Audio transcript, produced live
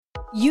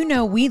You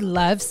know we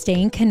love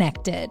staying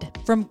connected.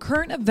 From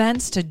current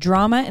events to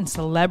drama and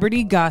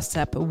celebrity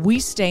gossip,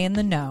 we stay in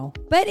the know.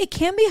 But it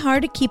can be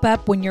hard to keep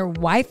up when your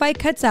Wi-Fi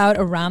cuts out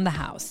around the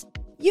house.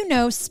 You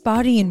know,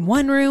 spotty in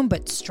one room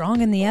but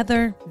strong in the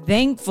other.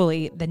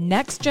 Thankfully, the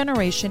next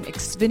generation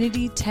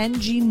Xfinity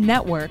 10G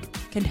network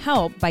can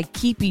help by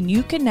keeping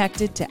you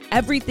connected to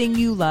everything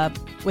you love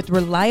with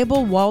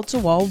reliable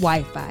wall-to-wall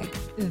Wi-Fi.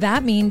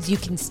 That means you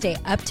can stay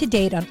up to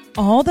date on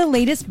all the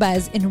latest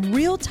buzz in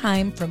real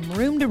time from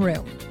room to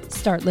room.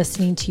 Start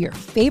listening to your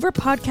favorite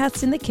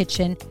podcasts in the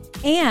kitchen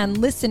and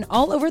listen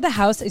all over the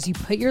house as you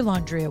put your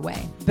laundry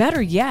away.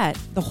 Better yet,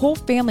 the whole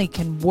family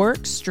can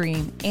work,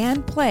 stream,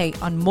 and play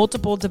on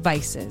multiple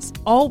devices,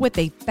 all with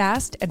a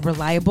fast and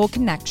reliable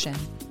connection.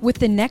 With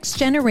the next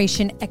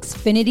generation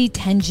Xfinity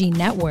 10G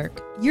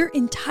network, your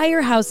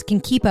entire house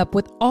can keep up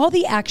with all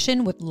the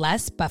action with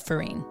less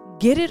buffering.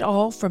 Get it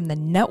all from the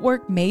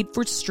network made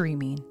for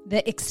streaming.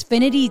 The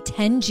Xfinity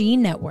 10G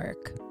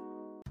network.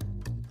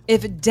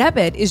 If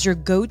debit is your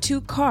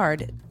go-to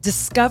card,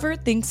 Discover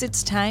thinks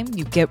it's time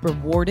you get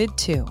rewarded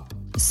too.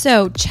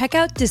 So check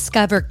out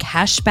Discover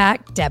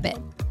Cashback Debit,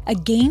 a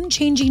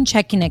game-changing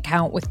checking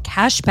account with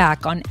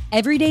cashback on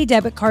everyday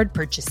debit card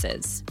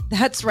purchases.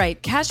 That's right,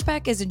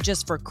 cashback isn't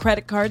just for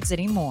credit cards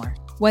anymore.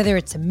 Whether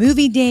it's a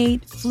movie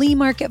date, flea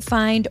market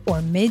find,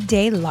 or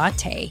midday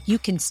latte, you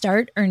can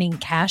start earning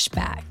cash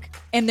back.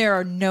 And there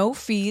are no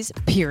fees,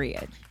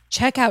 period.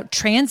 Check out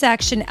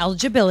transaction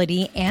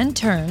eligibility and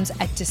terms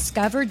at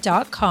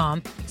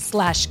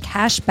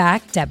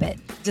discover.com/cashbackdebit.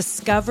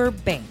 Discover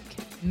Bank.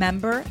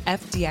 Member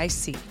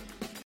FDIC.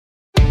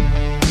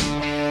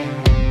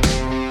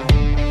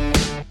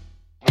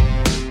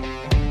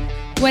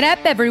 What up,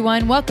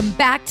 everyone? Welcome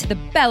back to the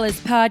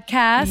Bellas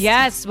Podcast.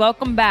 Yes,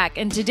 welcome back.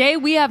 And today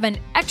we have an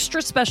extra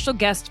special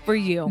guest for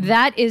you.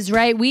 That is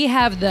right. We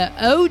have the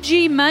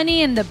OG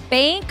Money in the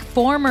Bank,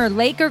 former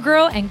Laker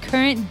girl and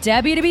current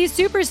WWE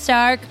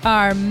superstar,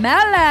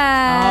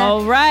 Carmella.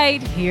 All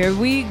right, here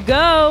we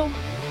go.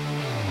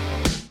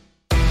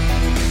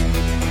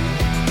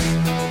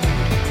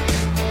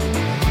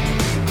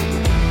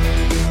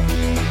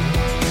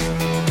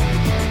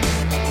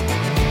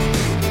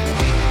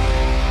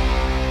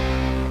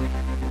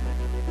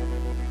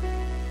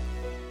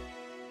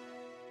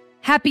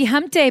 Happy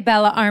Hump Day,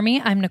 Bella Army.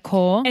 I'm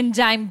Nicole. And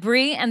I'm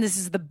Bree, and this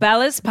is the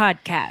Bellas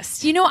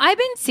Podcast. You know, I've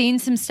been seeing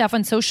some stuff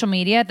on social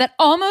media that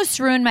almost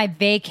ruined my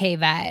vacay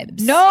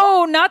vibes.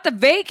 No, not the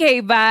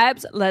vacay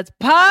vibes. Let's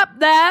pop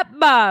that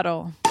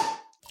bottle.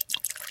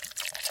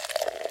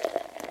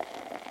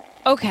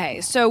 Okay,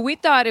 so we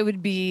thought it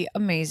would be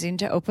amazing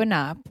to open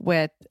up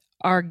with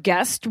our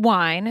guest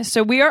wine.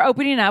 So we are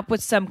opening up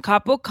with some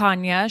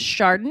Capocagna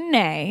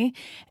Chardonnay.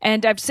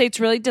 And I have to say it's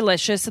really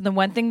delicious. And the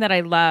one thing that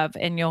I love,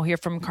 and you'll hear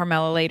from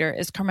Carmella later,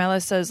 is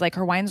Carmella says like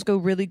her wines go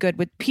really good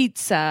with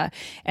pizza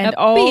and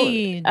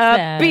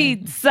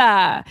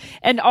pizza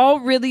and all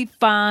really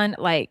fun,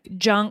 like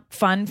junk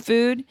fun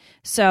food.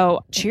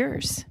 So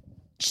cheers.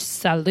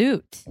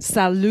 Salute.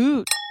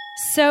 Salute.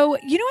 So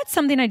you know what's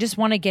something I just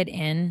want to get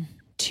in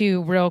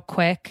to real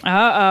quick?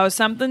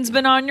 Something's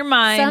been on your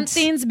mind.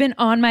 Something's been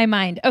on my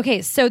mind.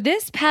 Okay, so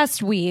this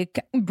past week,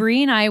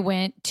 Bree and I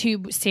went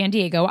to San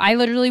Diego. I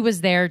literally was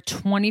there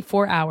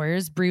 24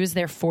 hours. Bree was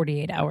there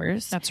 48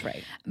 hours. That's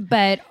right.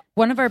 But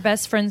one of our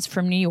best friends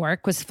from New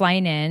York was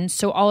flying in.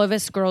 So all of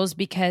us girls,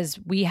 because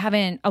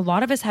a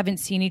lot of us haven't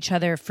seen each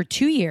other for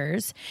 2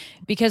 years,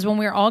 because when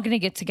we were all going to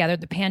get together,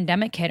 the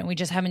pandemic hit and we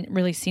just haven't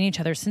really seen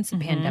each other since the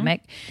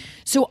pandemic.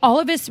 So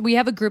all of us, we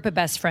have a group of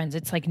best friends.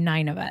 It's like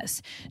 9 of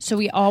us. So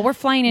we all were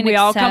flying in. We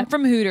all come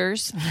from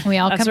Hooters. We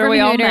all come from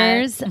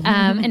Hooters.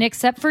 And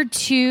except for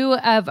 2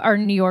 of our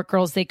New York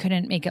girls, they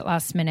couldn't make it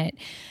last minute.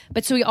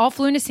 But so we all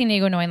flew into San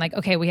Diego knowing like,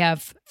 okay, we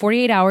have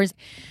 48 hours.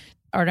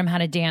 Artem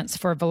had a dance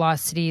for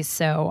Velocity,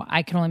 so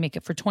I can only make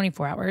it for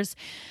 24 hours.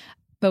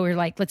 But we were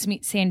like, let's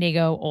meet San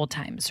Diego old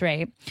times,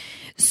 right?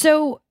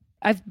 So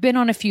I've been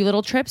on a few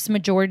little trips.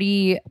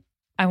 Majority,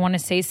 I want to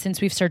say,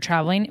 since we've started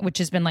traveling, which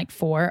has been like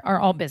 4,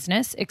 are all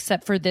business,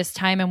 except for this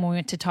time and when we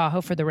went to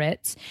Tahoe for the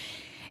Ritz.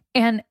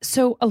 And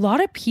so a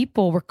lot of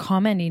people were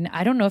commenting.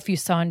 I don't know if you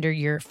saw under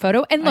your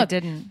photo. And look, I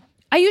didn't.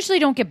 I usually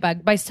don't get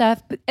bugged by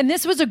stuff, and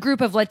this was a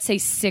group of, let's say,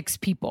 6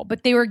 people,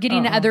 but they were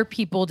getting other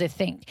people to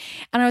think.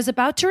 And I was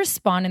about to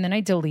respond, and then I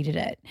deleted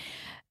it.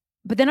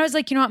 But then I was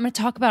like, you know what, I'm going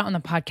to talk about it on the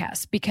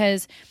podcast,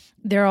 because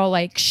they're all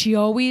like, she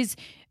always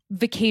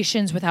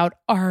vacations without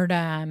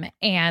Artem,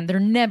 and they're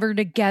never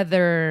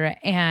together,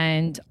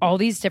 and all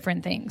these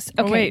different things.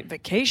 Okay. Oh, wait,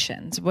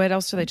 vacations? What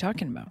else are they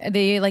talking about?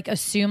 They like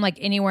assume like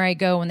anywhere I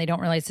go, and they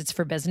don't realize it's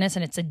for business,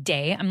 and it's a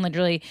day. I'm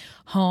literally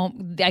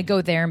home. I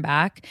go there and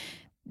back.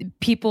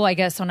 People, I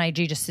guess, on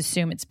IG just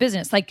assume it's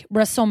business. Like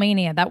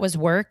WrestleMania, that was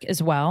work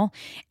as well.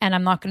 And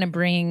I'm not going to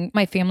bring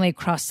my family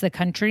across the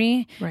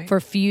country for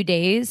a few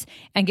days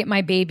and get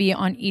my baby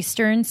on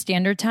Eastern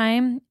Standard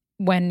Time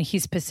when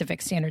he's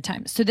Pacific Standard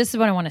Time. So this is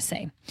what I want to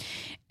say.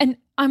 And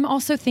I'm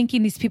also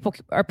thinking these people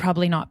are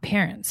probably not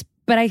parents,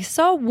 But I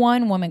saw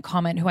one woman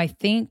comment who I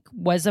think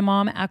was a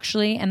mom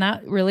actually, and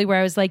that really where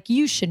I was like,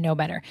 you should know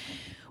better.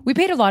 We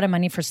paid a lot of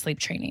money for sleep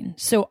training.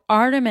 So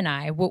Artem and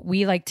I, what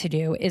we like to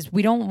do is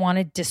we don't want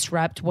to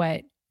disrupt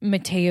what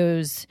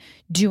Mateo's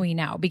doing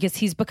now because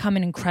he's become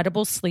an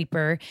incredible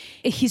sleeper.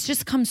 He's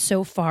just come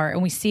so far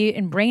and we see it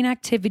in brain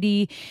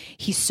activity.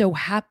 He's so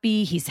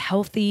happy. He's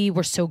healthy.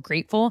 We're so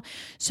grateful.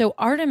 So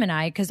Artem and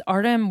I, because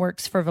Artem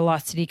works for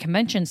Velocity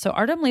Convention, so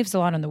Artem leaves a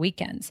lot on the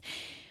weekends.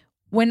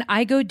 When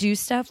I go do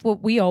stuff,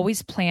 what we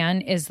always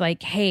plan is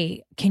like,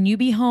 hey, can you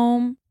be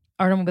home?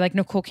 Artem will be like,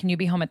 Nicole, can you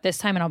be home at this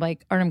time? And I'll be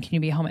like, Artem, can you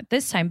be home at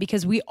this time?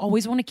 Because we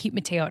always want to keep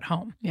Mateo at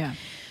home. Yeah.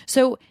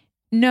 So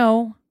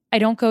no, I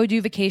don't go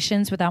do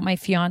vacations without my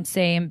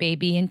fiance and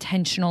baby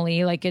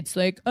intentionally. Like it's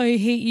like, I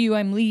hate you,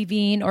 I'm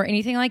leaving or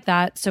anything like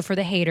that. So for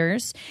the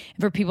haters,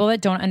 and for people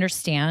that don't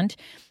understand,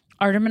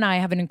 Artem and I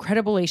have an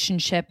incredible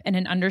relationship and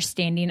an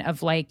understanding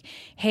of like,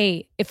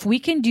 hey, if we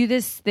can do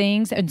these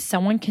things and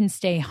someone can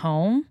stay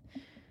home,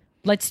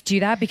 let's do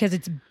that because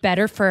it's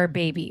better for our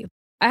baby.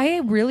 I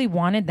really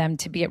wanted them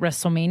to be at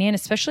WrestleMania and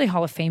especially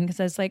Hall of Fame because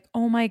I was like,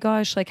 oh my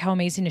gosh, like how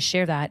amazing to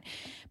share that.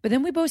 But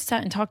then we both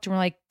sat and talked and we're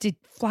like, to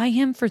fly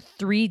him for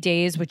 3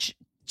 days, which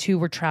 2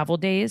 were travel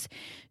days,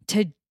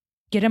 to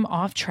get him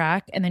off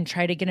track and then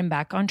try to get him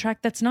back on track,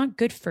 that's not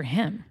good for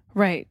him.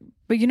 Right.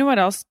 But you know what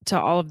else to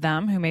all of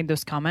them who made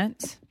those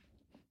comments?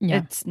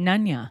 Yeah. It's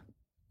none ya.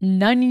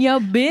 None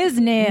your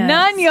business.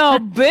 None your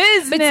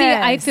business. But see,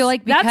 I feel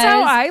like because that's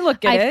how I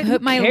look at it. I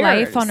put my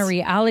life on a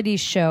reality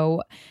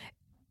show,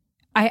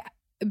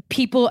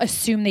 people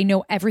assume they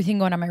know everything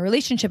going on in my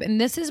relationship.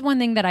 And this is one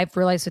thing that I've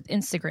realized with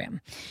Instagram.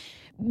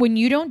 When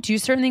you don't do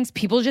certain things,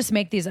 people just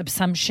make these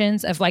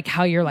assumptions of like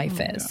how your life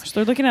is. Gosh,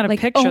 they're looking at a like,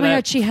 picture. Oh my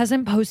God, she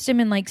hasn't posted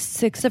him in like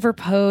 6 of her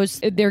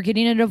posts. They're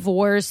getting a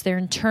divorce. They're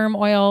in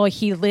turmoil.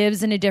 He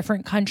lives in a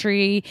different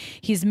country.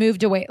 He's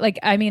moved away. Like,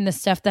 I mean, the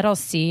stuff that I'll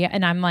see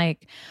and I'm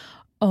like,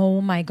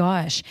 oh my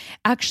gosh.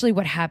 Actually,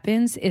 what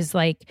happens is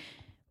like,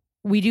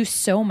 we do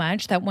so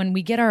much that when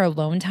we get our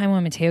alone time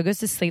when Mateo goes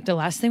to sleep, the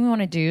last thing we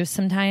want to do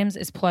sometimes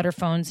is pull out our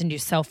phones and do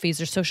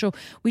selfies or social.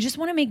 We just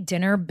want to make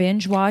dinner,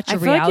 binge watch a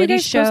reality like you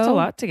guys show. post a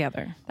lot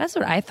together. That's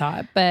what I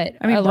thought, but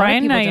I mean,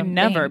 Brian and I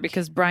never think.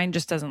 because Brian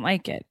just doesn't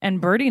like it, and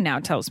Birdie now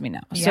tells me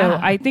now. Yeah. So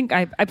I think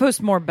I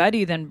post more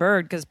Buddy than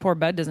Bird because poor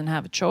Bud doesn't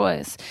have a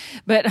choice.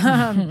 But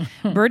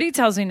Birdie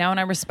tells me now, and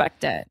I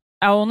respect it.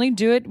 I'll only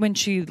do it when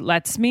she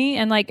lets me.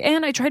 And I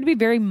try to be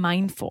very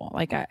mindful.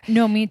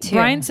 No, me too.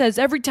 Brian says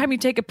every time you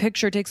take a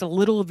picture, it takes a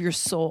little of your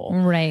soul.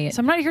 Right. So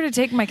I'm not here to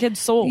take my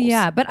kids' souls.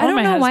 Yeah. But I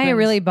don't know why it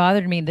really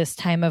bothered me this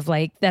time of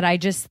like that I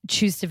just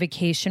choose to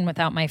vacation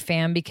without my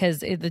fam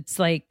because it's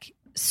like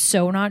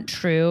so not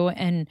true.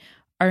 And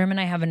Artem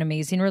and I have an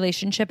amazing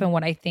relationship. And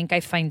what I think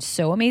I find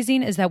so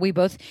amazing is that we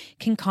both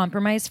can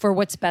compromise for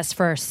what's best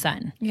for our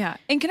son. Yeah.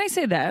 And can I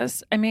say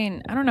this? I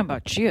mean, I don't know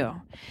about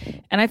you.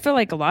 And I feel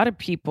like a lot of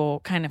people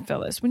kind of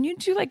feel this. When you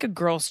do like a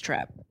girls'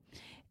 trip,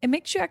 it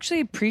makes you actually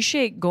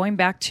appreciate going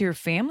back to your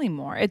family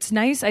more. It's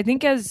nice. I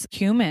think as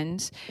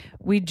humans,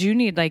 we do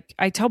need, like,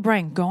 I tell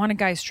Brian, go on a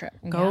guy's trip.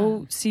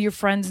 Go see your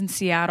friends in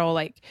Seattle.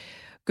 Like,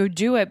 go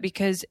do it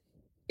because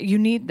you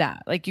need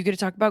that. Like, you get to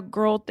talk about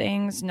girl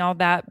things and all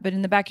that, but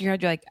in the back of your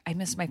head, you're like, I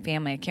miss my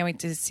family. I can't wait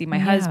to see my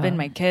husband,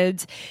 my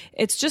kids.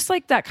 It's just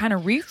like that kind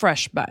of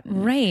refresh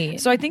button. Right.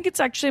 So I think it's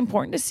actually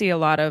important to see a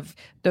lot of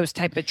those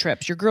type of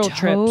trips, your girl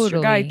trips,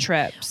 your guy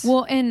trips.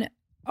 Well, and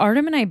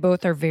Artem and I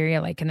both are very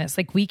alike in this.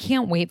 Like, we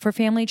can't wait for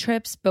family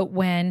trips, but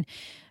when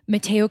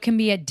Mateo can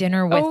be at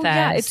dinner with us.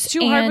 Yeah, it's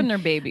too hard when they're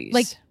babies.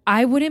 Like,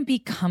 I wouldn't be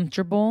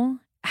comfortable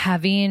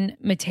having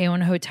Mateo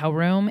in a hotel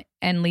room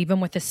and leave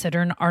him with a sitter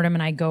and Artem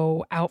and I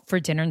go out for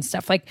dinner and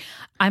stuff. Like,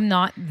 I'm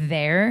not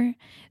there.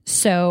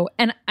 So,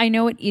 and I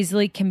know it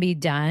easily can be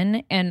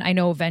done and I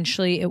know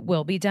eventually it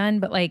will be done,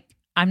 but like,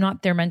 I'm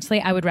not there mentally.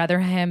 I would rather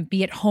him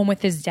be at home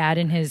with his dad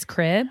in his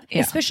crib,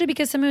 especially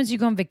because sometimes you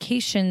go on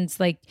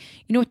vacations, like,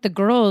 you know, with the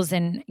girls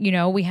and, you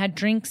know, we had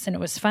drinks and it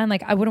was fun.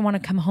 Like, I wouldn't want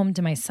to come home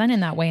to my son in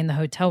that way in the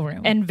hotel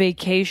room. And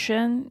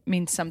vacation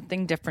means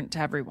something different to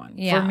everyone.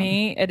 Yeah. For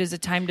me, it is a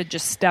time to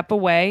just step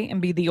away and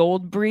be the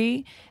old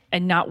Brie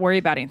and not worry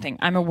about anything.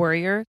 I'm a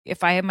worrier.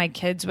 If I have my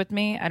kids with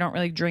me, I don't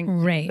really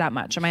drink that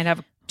much. I might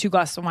have 2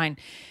 glasses of wine.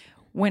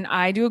 When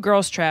I do a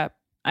girls trip,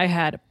 I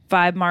had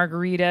 5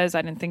 margaritas.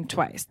 I didn't think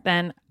twice.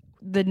 Then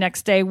the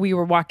next day we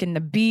were walking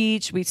the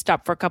beach. We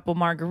stopped for a couple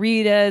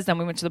margaritas. Then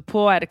we went to the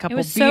pool. I had a couple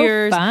beers.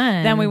 So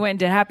fun. Then we went and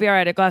did happy hour. I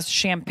had a glass of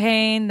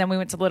champagne. Then we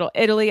went to Little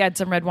Italy. I had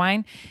some red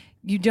wine.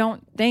 You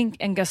don't think,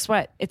 and guess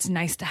what? It's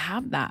nice to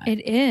have that.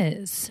 It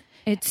is.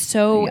 It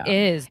so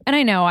is. And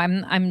I know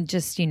I'm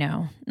just, you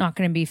know, not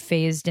going to be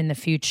phased in the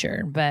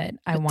future, but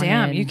I wanted.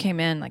 Damn, you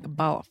came in like a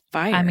ball of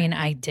fire. I mean,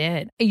 I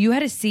did. You had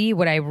to see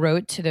what I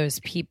wrote to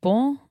those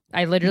people.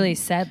 I literally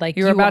said, like,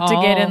 you were about to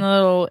get in a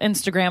little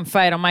Instagram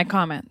fight on my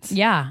comments.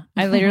 Yeah.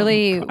 I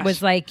literally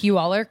was like, you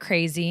all are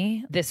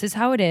crazy. This is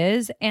how it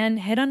is. And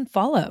hit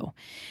unfollow.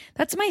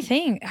 That's my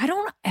thing. I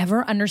don't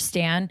ever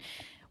understand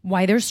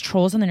why there's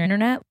trolls on the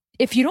internet.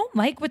 if you don't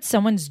like what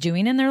someone's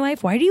doing in their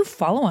life, why do you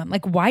follow them?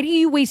 Like, why do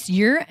you waste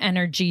your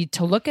energy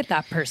to look at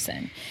that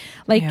person?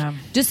 Like,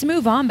 just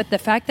move on. But the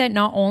fact that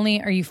not only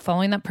are you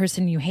following that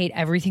person, you hate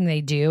everything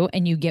they do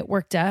and you get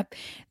worked up,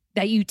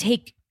 that you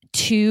take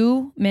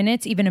 2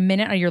 minutes, even a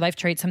minute out of your life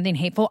to write something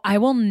hateful, I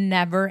will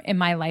never in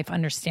my life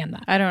understand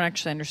that. I don't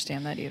actually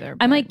understand that either.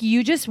 I'm like,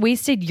 you just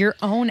wasted your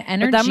own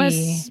energy. But that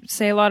must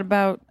say a lot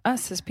about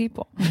us as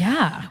people.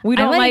 Yeah. We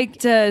don't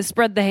like to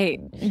spread the hate.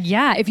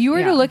 Yeah. If you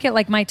were to look at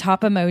like my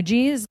top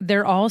emojis,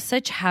 they're all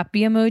such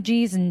happy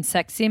emojis and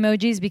sexy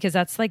emojis because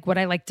that's like what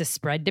I like to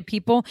spread to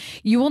people.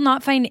 You will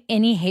not find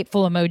any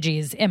hateful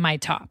emojis in my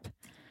top.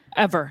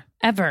 Ever.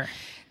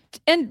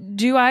 And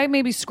do I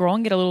maybe scroll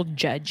and get a little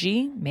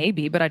judgy?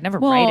 Maybe, but I'd never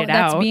write it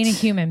out. That's being a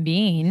human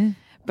being.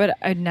 But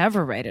I'd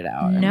never write it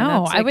out.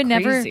 No, I would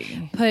crazy.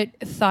 never put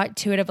thought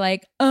to it of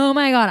like, oh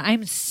my God,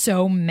 I'm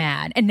so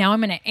mad. And now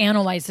I'm going to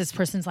analyze this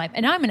person's life.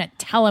 And now I'm going to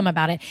tell them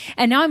about it.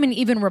 And now I'm going to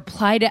even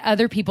reply to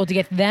other people to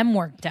get them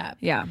worked up.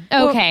 Yeah.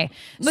 Okay.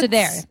 Well, so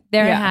there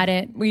I had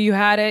it. Well, you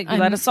had it. You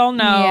let us all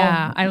know.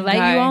 Yeah. I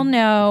let you all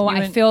know.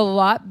 I feel a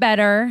lot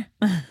better.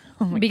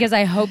 Because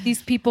I hope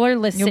these people are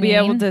listening. You'll be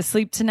able to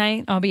sleep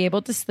tonight. I'll be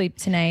able to sleep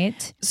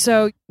tonight.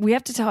 So we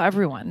have to tell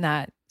everyone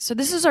that. So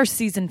this is our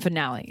season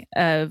finale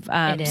of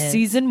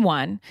season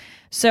 1.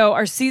 So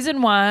our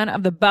season 1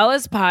 of the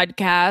Bellas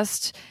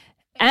podcast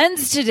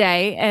ends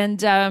today.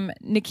 And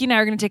Nikki and I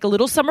are going to take a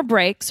little summer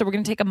break. So we're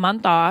going to take a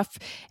month off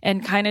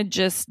and kind of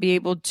just be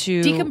able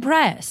to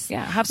decompress.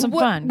 Yeah, have some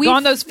fun. Go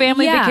on those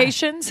family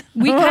vacations.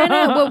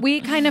 What we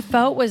kind of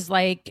felt was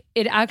like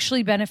it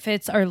actually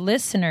benefits our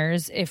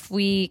listeners if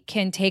we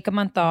can take a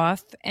month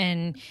off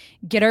and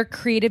get our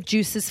creative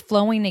juices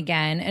flowing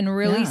again and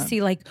really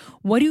see like,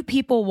 what do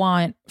people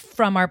want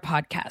from our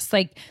podcast?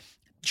 Like,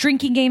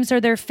 drinking games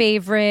are their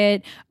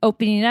favorite.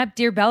 Opening up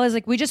Dear Bellas,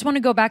 like we just want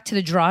to go back to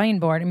the drawing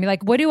board and be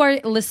like, what do our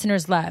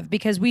listeners love?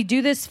 Because we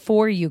do this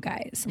for you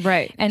guys.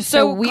 Right. And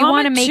so we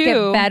want to make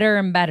it better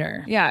and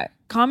better. Yeah.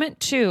 Comment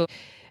too.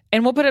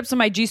 And we'll put up some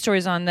IG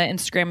stories on the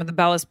Instagram of the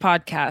Bellas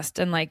podcast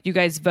and like you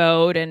guys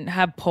vote and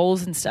have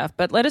polls and stuff.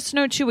 But let us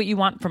know too what you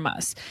want from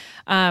us.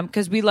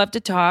 Because we love to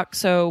talk.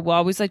 So we'll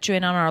always let you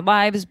in on our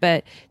lives.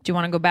 But do you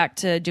want to go back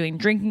to doing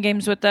drinking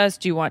games with us?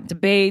 Do you want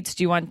debates?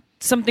 Do you want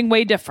something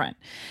way different?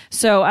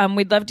 So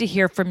we'd love to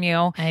hear from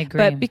you. I agree.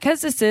 But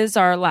because this is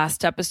our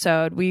last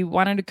episode, we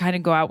wanted to kind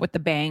of go out with a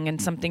bang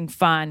and something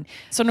fun.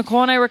 So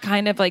Nicole and I were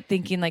kind of like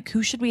thinking like,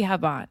 who should we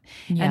have on?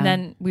 Yeah. And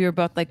then we were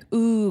both like,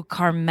 ooh,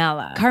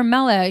 Carmella.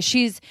 Carmella,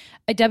 she's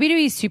a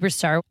WWE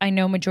superstar. I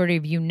know majority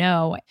of you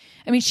know.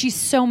 I mean, she's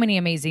so many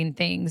amazing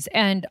things.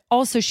 And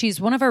also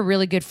she's one of our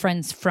really good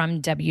friends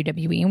from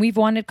WWE. And we've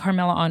wanted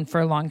Carmella on for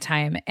a long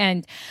time.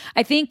 And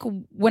I think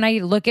when I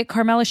look at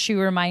Carmella, she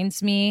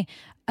reminds me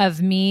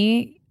of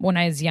me when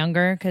I was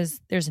younger,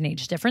 because there's an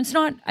age difference.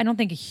 I don't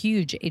think a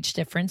huge age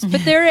difference,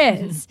 but there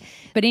is.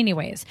 But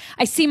anyways,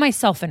 I see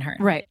myself in her.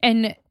 Right.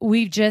 And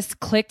we've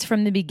just clicked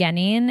from the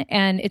beginning.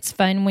 And it's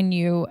fun when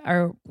you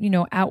are,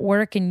 at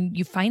work and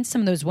you find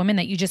some of those women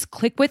that you just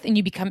click with and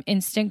you become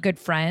instant good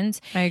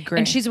friends. I agree.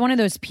 And she's one of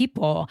those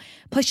people.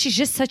 Plus, she's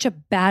just such a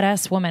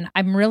badass woman.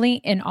 I'm really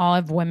in awe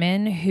of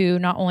women who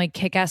not only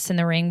kick ass in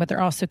the ring, but they're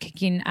also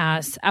kicking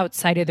ass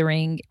outside of the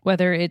ring,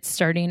 whether it's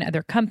starting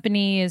other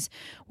companies,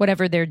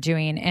 whatever they're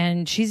doing.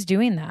 And she's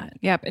doing that.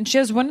 Yep. And she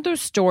has one of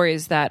those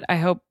stories that I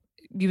hope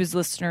you as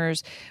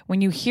listeners, when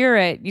you hear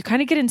it, you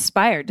kind of get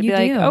inspired to be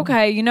like,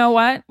 okay, you know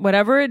what?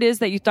 Whatever it is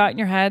that you thought in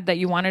your head that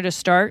you wanted to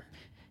start,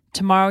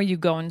 tomorrow you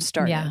go and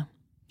start it.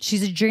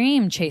 She's a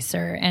dream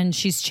chaser and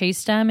she's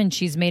chased them and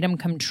she's made them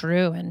come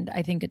true. And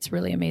I think it's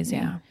really amazing.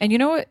 Yeah. And you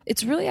know what?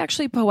 It's really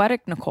actually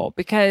poetic, Nicole,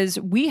 because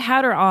we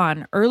had her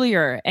on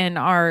earlier in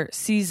our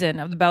season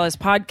of the Bellas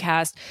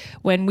podcast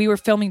when we were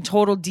filming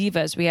Total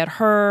Divas. We had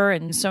her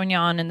and Sonia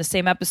on in the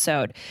same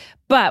episode.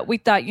 But we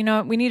thought,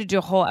 we need to do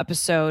a whole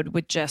episode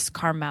with just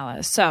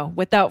Carmella. So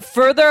without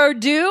further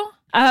ado,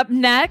 up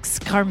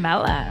next,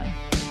 Carmella.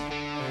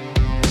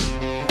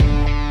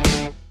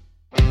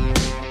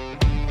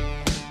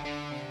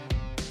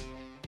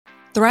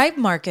 Thrive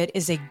Market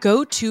is a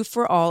go-to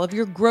for all of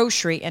your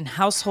grocery and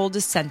household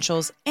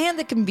essentials, and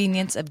the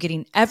convenience of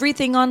getting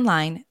everything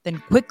online, then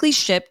quickly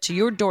shipped to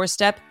your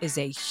doorstep is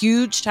a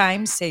huge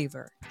time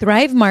saver.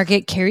 Thrive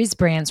Market carries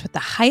brands with the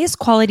highest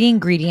quality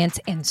ingredients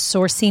and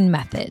sourcing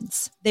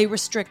methods. They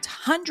restrict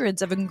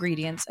hundreds of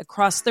ingredients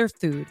across their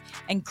food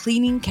and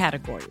cleaning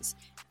categories,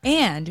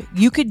 and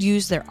you could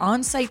use their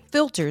on-site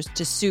filters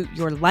to suit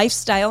your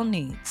lifestyle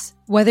needs.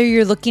 Whether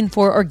you're looking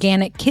for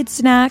organic kid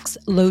snacks,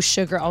 low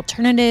sugar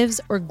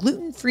alternatives, or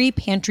gluten-free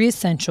pantry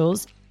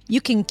essentials,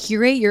 you can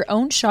curate your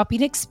own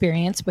shopping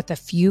experience with a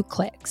few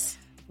clicks.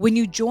 When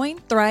you join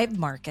Thrive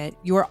Market,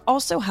 you are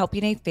also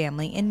helping a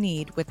family in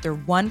need with their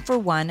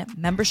 1-for-1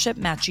 membership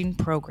matching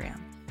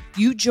program.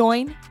 You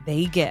join,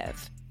 they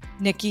give.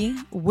 Nikki,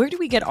 where do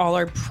we get all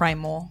our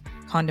primal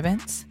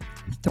condiments?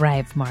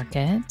 Thrive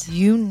Market.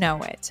 You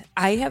know it.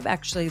 I have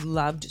actually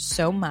loved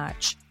so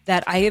much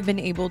that I have been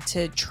able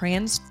to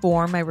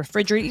transform my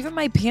refrigerator, even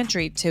my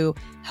pantry, to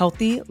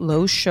healthy,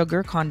 low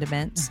sugar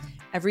condiments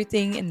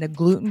everything in the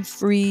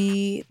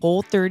gluten-free,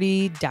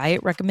 Whole30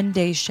 diet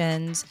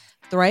recommendations.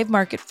 Thrive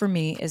Market for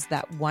me is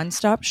that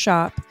one-stop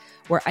shop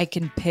where I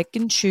can pick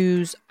and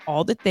choose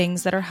all the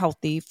things that are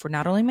healthy for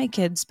not only my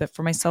kids, but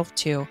for myself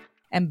too.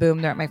 And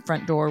boom, they're at my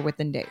front door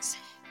within days.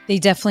 They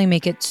definitely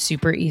make it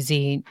super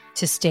easy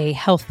to stay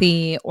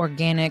healthy,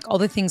 organic, all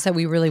the things that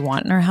we really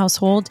want in our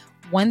household.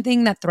 One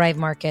thing that Thrive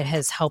Market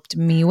has helped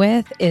me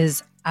with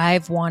is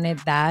I've wanted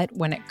that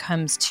when it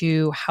comes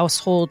to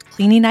household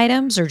cleaning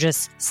items or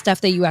just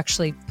stuff that you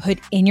actually put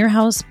in your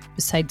house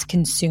besides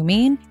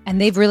consuming.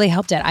 And they've really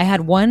helped it. I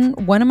had one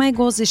of my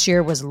goals this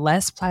year was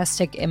less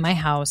plastic in my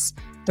house.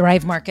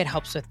 Thrive Market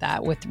helps with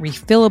that, with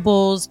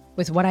refillables,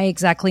 with what I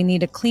exactly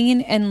need to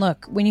clean. And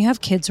look, when you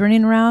have kids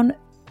running around,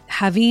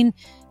 having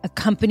a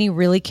company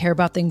really care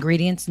about the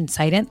ingredients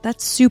inside it,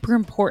 that's super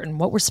important.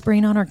 What we're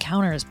spraying on our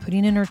counters,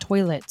 putting in our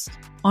toilets,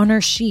 on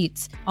our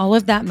sheets, all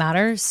of that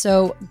matters.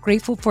 So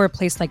grateful for a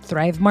place like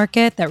Thrive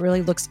Market that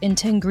really looks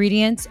into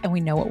ingredients and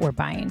we know what we're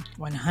buying.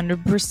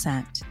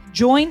 100%.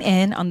 Join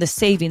in on the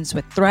savings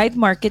with Thrive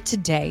Market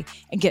today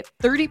and get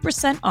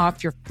 30%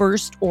 off your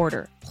first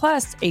order,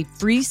 plus a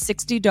free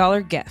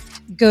 $60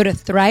 gift. Go to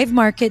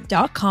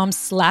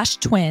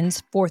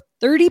thrivemarket.com/twins for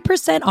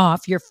 30%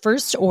 off your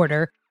first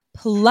order,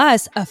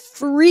 plus a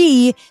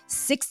free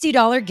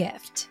 $60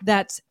 gift.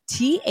 That's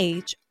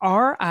THRIVE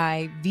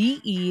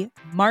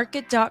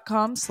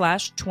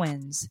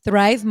market.com/twins.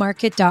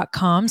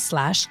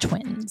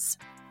 thrivemarket.com/twins.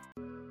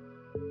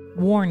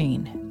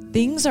 Warning,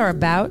 things are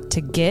about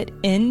to get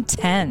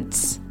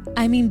intense.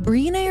 I mean,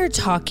 Brie and I are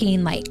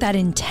talking like that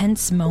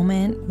intense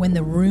moment when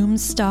the room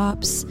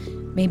stops,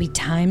 maybe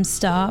time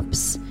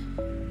stops,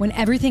 when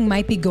everything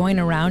might be going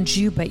around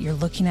you, but you're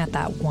looking at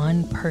that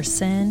one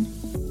person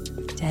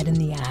dead in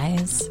the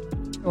eyes,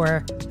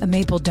 or a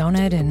maple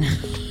donut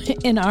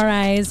in our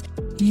eyes.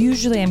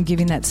 Usually I'm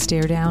giving that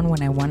stare down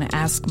when I want to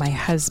ask my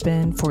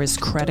husband for his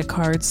credit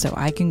card so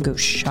I can go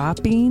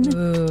shopping.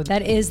 Ooh,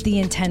 that is the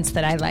intense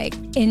that I like.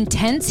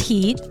 Intense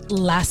heat,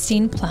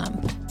 lasting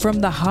plump. From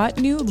the hot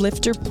new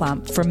Lifter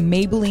Plump from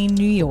Maybelline,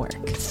 New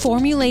York.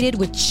 Formulated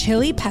with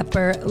chili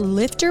pepper,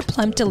 Lifter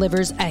Plump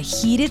delivers a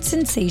heated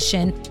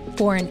sensation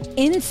for an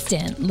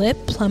instant lip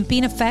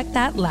plumping effect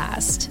that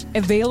lasts.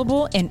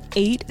 Available in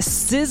 8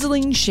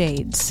 sizzling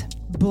shades: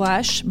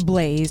 Blush,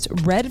 Blaze,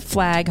 Red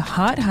Flag,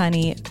 Hot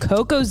Honey,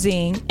 Cocoa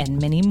Zing,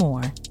 and many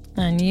more.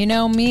 And you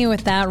know me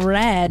with that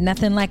red,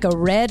 nothing like a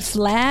red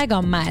flag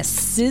on my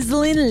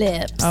sizzling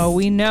lips. Oh,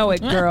 we know it,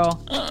 girl.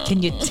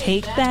 Can you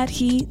take that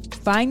heat?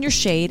 Find your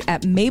shade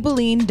at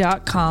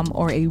Maybelline.com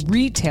or a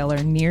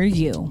retailer near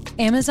you.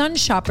 Amazon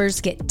shoppers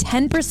get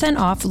 10%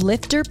 off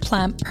Lifter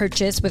Plump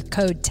purchase with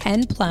code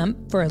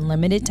 10PLUMP for a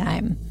limited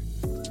time.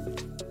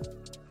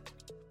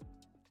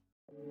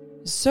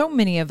 So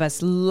many of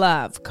us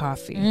love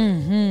coffee.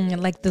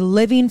 Like the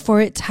living for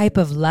it type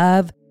of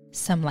love.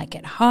 Some like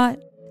it hot,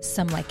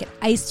 some like it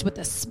iced with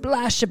a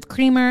splash of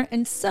creamer,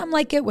 and some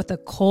like it with a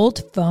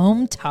cold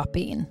foam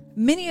topping.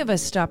 Many of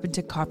us stop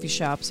into coffee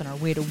shops on our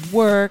way to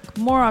work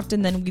more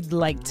often than we'd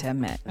like to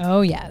admit.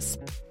 Oh, yes.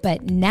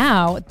 But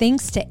now,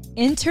 thanks to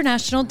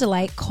International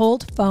Delight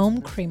Cold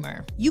Foam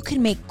Creamer, you can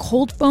make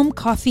cold foam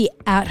coffee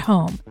at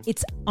home.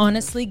 It's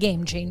honestly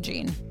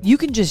game-changing. You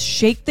can just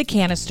shake the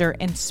canister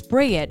and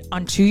spray it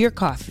onto your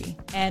coffee.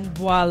 And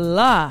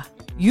voila!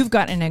 You've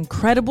got an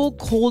incredible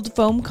cold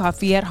foam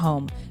coffee at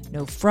home.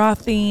 No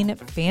frothing,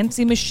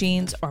 fancy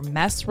machines, or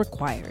mess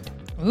required.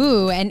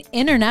 Ooh, and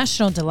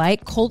International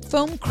Delight Cold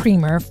Foam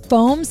Creamer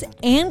foams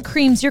and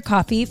creams your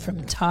coffee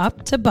from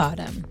top to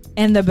bottom.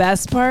 And the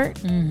best part?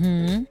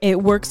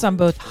 It works on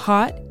both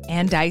hot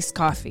and iced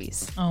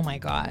coffees. Oh my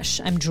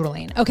gosh, I'm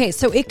drooling. Okay,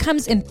 so it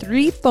comes in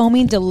 3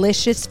 foaming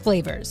delicious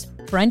flavors: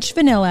 French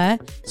vanilla,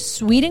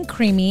 sweet and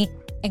creamy,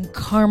 and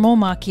caramel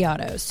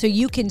macchiato. So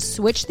you can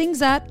switch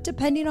things up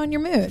depending on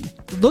your mood.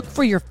 Look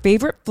for your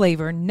favorite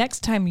flavor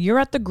next time you're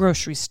at the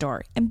grocery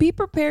store and be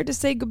prepared to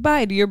say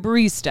goodbye to your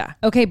barista.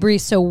 Okay, Brie,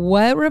 so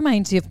what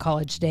reminds you of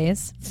college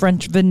days?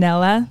 French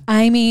vanilla.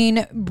 I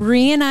mean,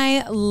 Brie and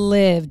I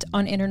lived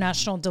on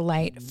International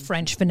Delight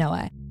French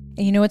vanilla.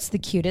 And you know what's the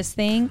cutest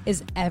thing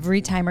is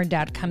every time our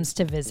dad comes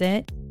to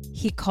visit,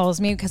 he calls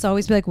me because I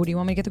always be like, what do you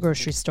want me to get at the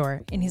grocery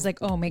store? And he's like,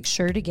 oh, make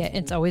sure to get,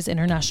 it's always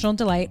International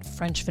Delight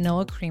French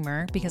vanilla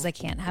creamer because I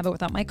can't have it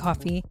without my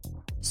coffee.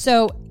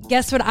 So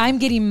guess what I'm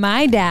getting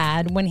my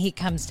dad when he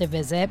comes to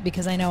visit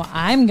because I know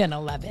I'm going to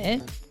love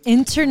it.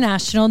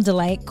 International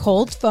Delight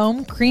Cold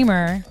Foam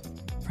Creamer.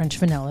 French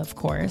vanilla, of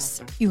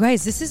course. You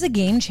guys, this is a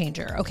game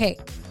changer. Okay,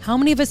 how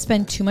many of us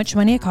spend too much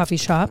money at coffee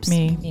shops?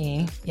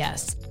 Me,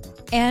 yes.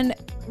 And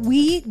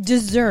we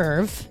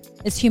deserve,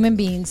 as human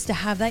beings, to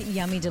have that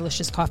yummy,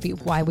 delicious coffee.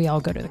 Why we all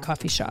go to the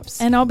coffee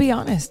shops. And I'll be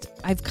honest,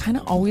 I've kind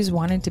of always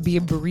wanted to be a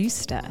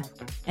barista.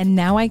 And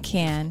now I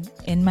can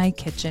in my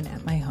kitchen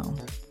at my home.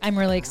 I'm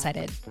really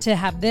excited to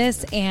have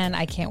this, and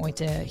I can't wait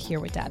to hear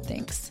what Dad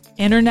thinks.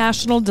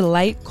 International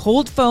Delight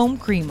Cold Foam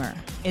Creamer.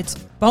 It's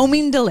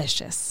foaming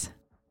delicious.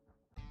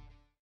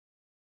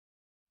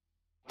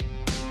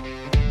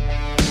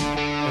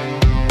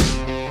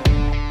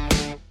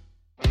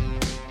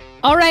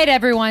 All right,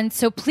 everyone.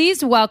 So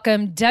please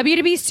welcome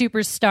WWE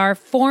superstar,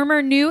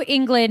 former New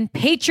England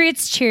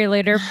Patriots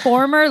cheerleader,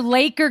 former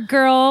Laker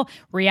girl,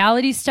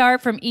 reality star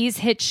from E's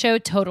hit show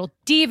Total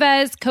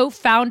Divas,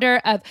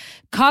 co-founder of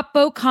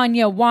Capo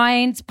Cagna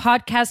Wines,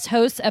 podcast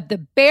host of the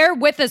Bear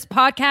With Us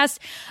podcast.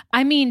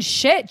 I mean,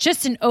 shit,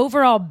 just an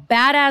overall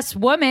badass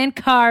woman,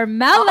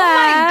 Carmella. Oh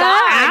my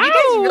God. You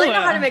guys really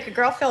know how to make a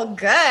girl feel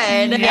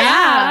good.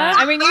 Yeah.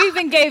 I mean, you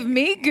even gave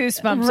me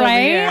goosebumps over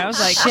here. I was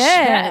like,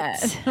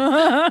 shit.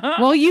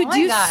 Well, you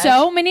do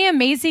so many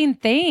amazing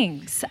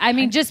things. I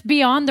mean, just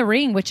beyond the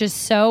ring, which is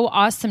so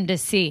awesome to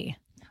see.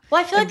 Well,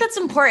 I feel like that's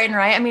important,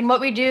 right? I mean,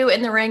 what we do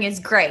in the ring is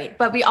great,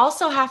 but we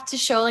also have to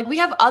show like we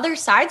have other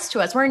sides to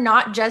us. We're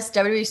not just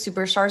WWE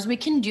superstars. We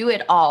can do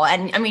it all.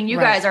 And I mean, you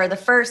guys are the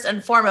first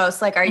and foremost.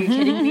 Like, are you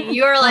kidding me?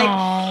 You're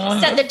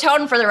like set the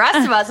tone for the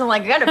rest of us. I'm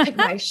like, I got to pick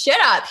my shit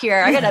up here.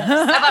 I got to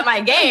step up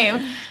my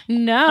game.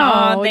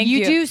 No, thank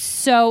you. Do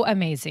so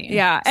amazing.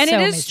 Yeah. And so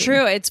it is amazing.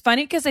 true. It's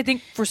funny because I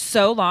think for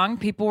so long,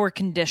 people were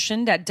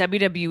conditioned at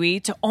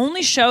WWE to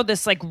only show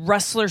this like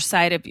wrestler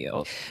side of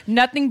you.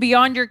 Nothing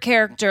beyond your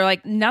character,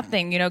 like nothing,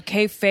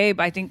 kayfabe,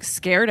 I think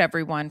scared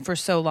everyone for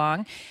so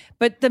long.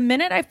 But the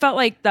minute I felt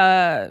like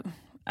I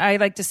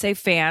like to say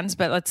fans,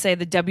 but let's say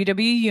the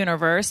WWE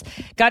universe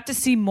got to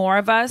see more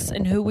of us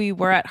and who we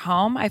were at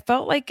home, I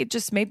felt like it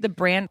just made the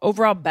brand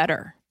overall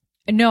better.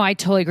 No, I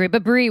totally agree.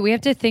 But Brie, we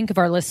have to think of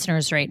our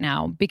listeners right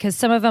now because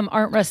some of them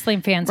aren't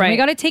wrestling fans. Right. And we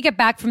got to take it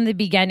back from the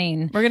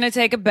beginning. We're going to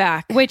take it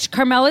back. Which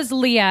Carmella's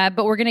Leah,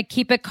 but we're going to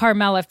keep it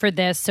Carmella for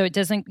this so it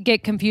doesn't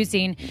get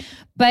confusing.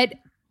 But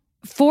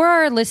for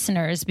our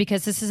listeners,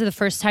 because this is the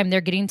first time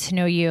they're getting to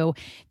know you,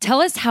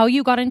 tell us how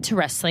you got into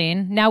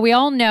wrestling. Now, we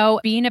all know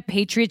being a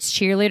Patriots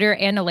cheerleader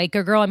and a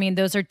Laker girl, I mean,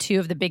 those are two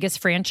of the biggest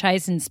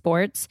franchise in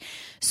sports.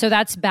 So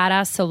that's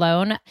badass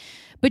alone.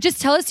 But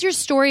just tell us your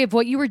story of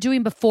what you were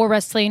doing before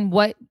wrestling.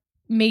 What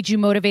made you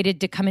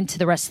motivated to come into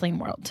the wrestling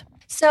world?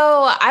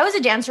 So I was a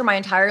dancer my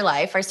entire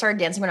life. I started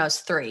dancing when I was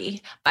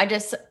 3. I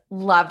just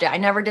loved it. I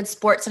never did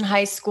sports in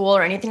high school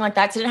or anything like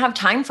that because I didn't have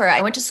time for it.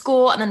 I went to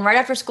school and then right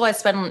after school, I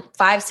spent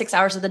 5-6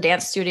 hours at the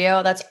dance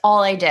studio. That's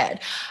all I did.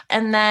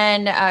 And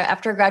then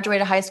after I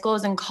graduated high school, I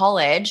was in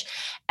college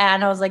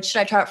and I was like, should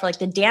I try out for like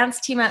the dance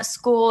team at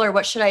school or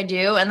what should I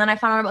do? And then I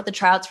found out about the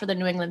tryouts for the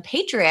New England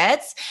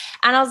Patriots.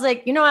 And I was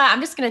like, you know what?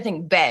 I'm just going to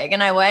think big.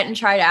 And I went and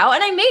tried out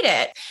and I made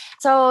it.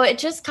 So it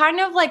just kind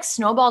of like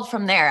snowballed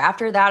from there.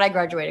 After that, I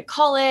graduated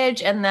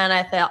college and then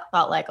I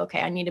thought like,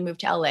 okay, I need to move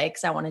to LA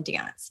because I want to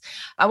dance.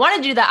 I wanted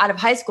to do that out of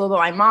high school, but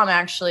my mom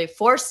actually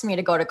forced me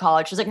to go to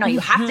college. She was like, no, you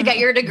have to get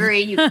your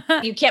degree.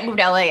 You can't move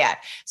to LA yet.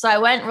 So I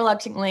went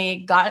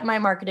reluctantly, got my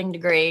marketing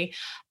degree,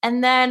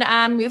 and then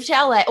moved to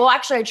LA. Well,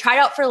 actually, I tried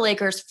out for the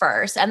Lakers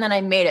first, and then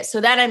I made it.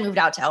 So then I moved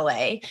out to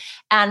LA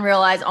and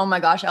realized, oh my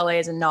gosh, LA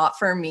is not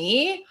for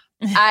me.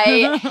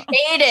 I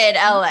hated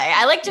LA.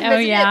 I like to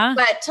visit it,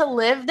 but to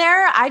live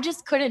there, I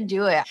just couldn't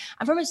do it.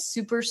 I'm from a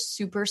super,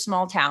 super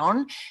small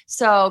town.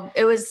 So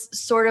it was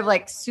sort of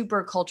like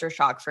super culture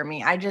shock for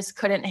me. I just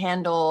couldn't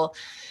handle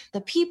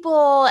the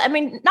people. I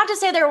mean, not to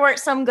say there weren't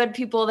some good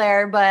people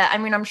there, but I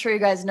mean, I'm sure you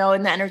guys know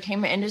in the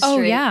entertainment industry. Oh,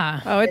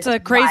 yeah. Oh, it's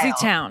a crazy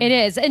town. It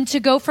is. And to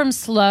go from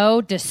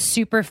slow to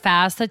super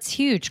fast, that's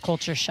huge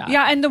culture shock.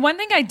 Yeah. And the one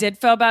thing I did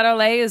feel about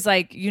LA is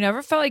like, you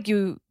never felt like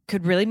you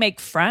could really make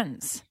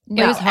friends.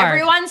 No, it was hard.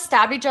 Everyone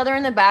stabbed each other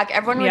in the back.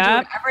 Everyone would do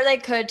whatever they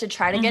could to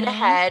try to get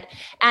ahead.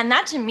 And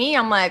that to me,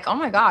 I'm like, oh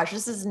my gosh,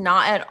 this is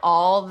not at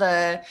all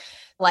the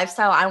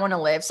lifestyle I want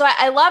to live. So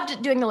I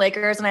loved doing the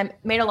Lakers and I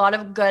made a lot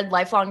of good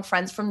lifelong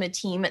friends from the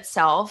team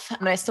itself.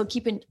 And I still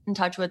keep in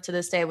touch with to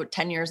this day,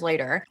 10 years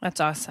later.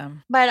 That's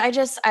awesome. But I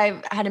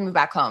had to move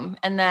back home.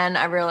 And then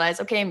I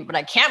realized, okay, but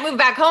I can't move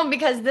back home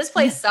because this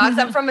place sucks.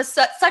 I'm from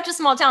such a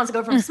small town. So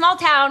go from a small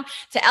town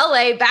to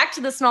LA, back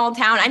to the small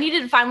town. I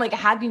needed to find like a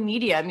happy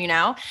medium,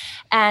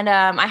 And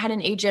I had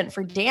an agent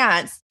for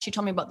dance. She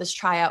told me about this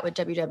tryout with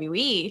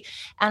WWE.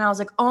 And I was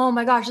like, oh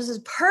my gosh, this is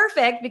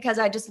perfect because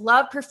I just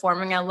love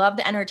performing. I love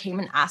the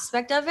entertainment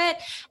aspect of it.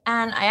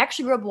 And I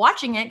actually grew up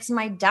watching it because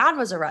my dad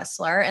was a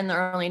wrestler in the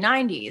early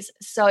 90s.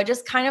 So it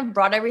just kind of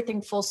brought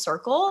everything full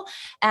circle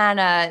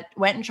and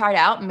went and tried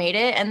out, made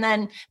it, and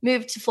then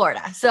moved to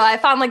Florida. So I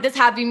found like this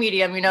happy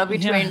medium,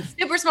 between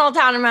super small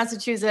town in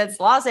Massachusetts,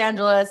 Los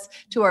Angeles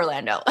to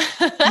Orlando.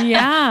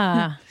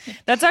 Yeah.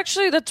 That's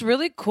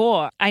really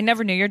cool. I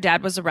never knew your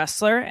dad was a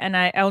wrestler, and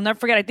I'll never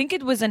forget. I think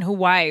it was in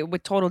Hawaii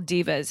with Total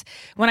Divas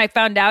when I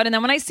found out. And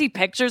then when I see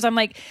pictures, I'm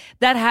like,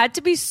 that had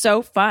to be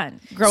so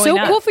fun growing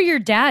up. So cool for your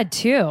dad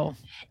too.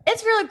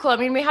 It's really cool. I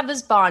mean, we have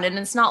this bond, and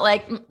it's not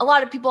like a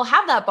lot of people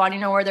have that bond,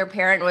 where their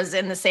parent was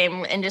in the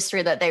same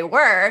industry that they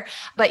were,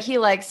 but he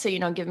likes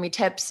to, give me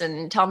tips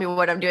and tell me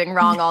what I'm doing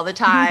wrong all the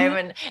time.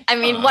 And I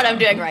mean, what I'm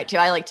doing right too.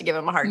 I like to give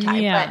him a hard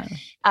time. Yeah. But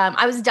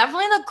I was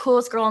definitely the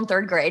coolest girl in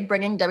 3rd grade,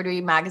 bringing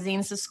WWE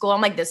magazines to school. I'm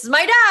like, this is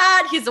my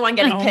dad. He's the one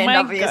getting pinned,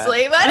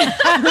 obviously. But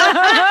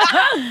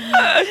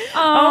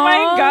oh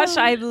my gosh,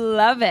 I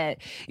love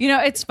it.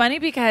 It's funny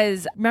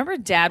because remember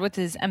Dad with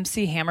his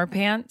MC Hammer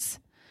pants?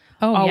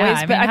 Oh, always. yeah.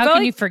 I But mean, I how felt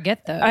can like, you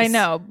forget those? I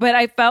know, but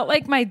I felt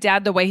like my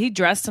dad, the way he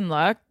dressed and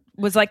looked,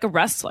 was like a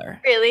wrestler.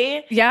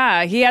 Really?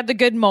 Yeah, he had the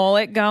good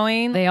mullet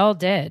going. They all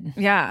did.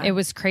 Yeah. It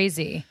was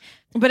crazy.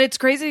 But it's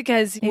crazy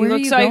because he Where are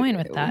looks you so going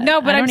with that?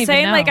 No, but I I'm don't even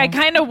saying like I know.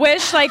 kind of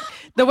wish like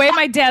the way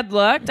my dad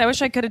looked, I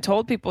wish I could have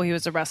told people he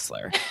was a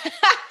wrestler.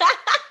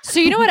 So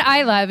you know what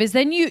I love is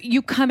then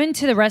you come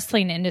into the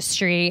wrestling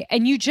industry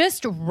and you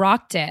just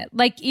rocked it.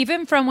 Like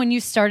even from when you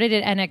started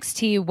at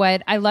NXT,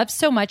 what I love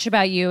so much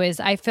about you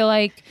is I feel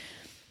like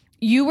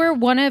you were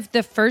one of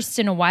the first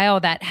in a while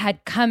that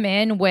had come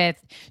in with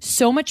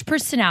so much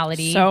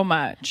personality. So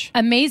much.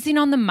 Amazing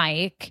on the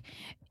mic.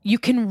 You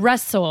can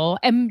wrestle,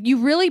 and you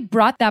really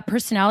brought that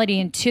personality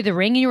into the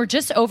ring. And you were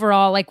just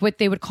overall like what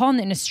they would call in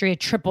the industry a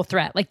triple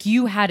threat. Like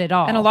you had it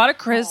all, And a lot of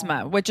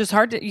charisma, which is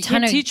hard to, you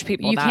can't teach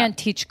people You that. can't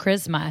teach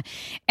charisma.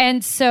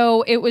 And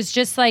so it was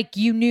just like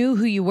you knew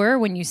who you were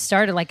when you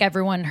started, like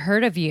everyone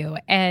heard of you.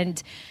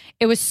 And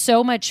it was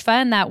so much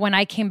fun that when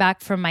I came back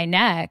from my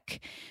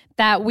neck,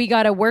 that we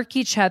got to work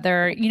each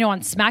other, you know, on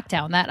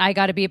SmackDown, that I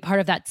got to be a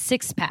part of that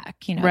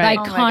 6-pack, you know, Right.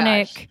 the Oh my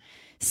iconic gosh.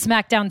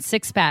 SmackDown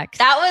 6-pack.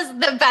 That was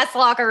the best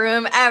locker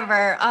room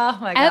ever. Oh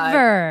my God.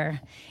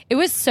 Ever. It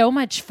was so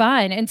much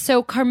fun. And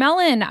so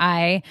Carmella and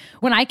I,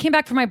 when I came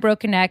back from my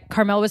broken neck,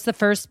 Carmella was the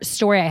first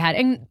story I had.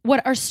 And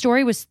what our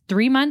story was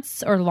 3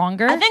 months or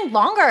longer? I think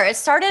longer. It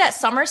started at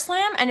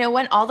SummerSlam and it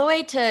went all the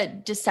way to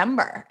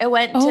December. It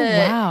went to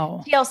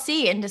wow.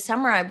 TLC in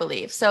December, I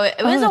believe. So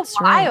it was a that's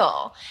right.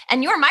 while.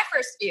 And you were my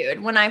first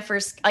feud when I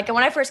first came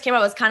out, I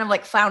was kind of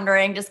like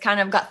floundering, just kind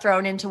of got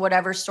thrown into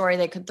whatever story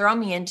they could throw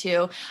me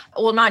into.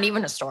 Well, not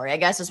even a story, I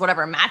guess, just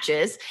whatever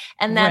matches.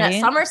 And then Right.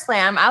 at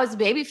SummerSlam, I was a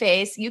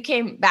babyface. You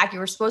came back. You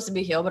were supposed to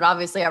be heel, but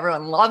obviously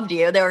everyone loved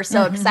you. They were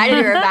so excited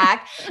you were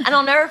back. And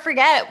I'll never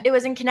forget, it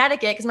was in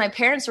Connecticut because my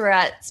parents were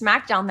at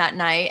SmackDown that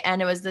night, and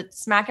it was the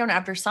SmackDown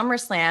after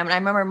SummerSlam. And I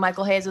remember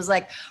Michael Hayes was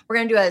like, "We're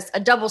going to do a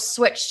double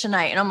switch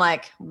tonight." And I'm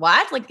like,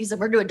 "What?" Like, he's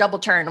like, "We're doing a double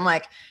turn." I'm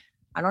like,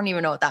 I don't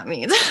even know what that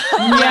means.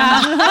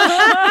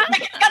 Yeah.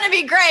 Like, it's gonna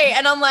be great.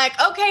 And I'm like,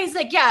 okay. He's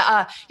like,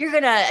 yeah, you're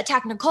gonna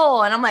attack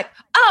Nicole. And I'm like,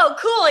 oh,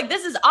 cool. Like,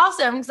 this is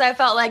awesome. Because I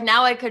felt like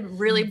now I could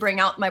really bring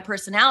out my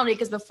personality.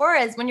 Because before,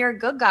 as when you're a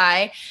good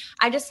guy,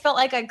 I just felt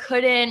like I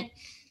couldn't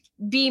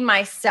be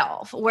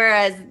myself.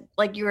 Whereas,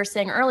 like you were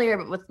saying earlier,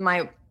 but with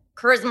my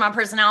charisma,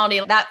 personality,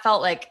 that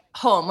felt like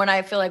home. When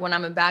I feel like when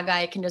I'm a bad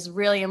guy, I can just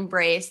really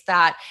embrace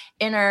that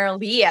inner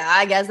Leah,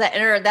 I guess, that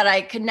inner that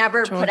I could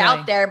never put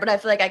out there, but I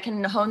feel like I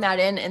can hone that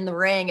in the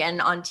ring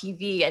and on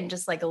TV and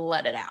just like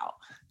let it out.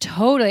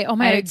 Totally. Oh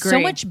my I God. It's so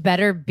agree. much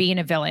better being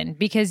a villain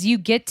because you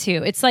get to,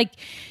 it's like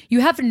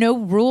you have no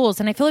rules.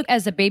 And I feel like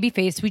as a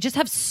babyface, we just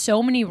have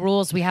so many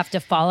rules we have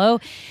to follow.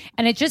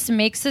 And it just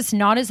makes us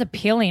not as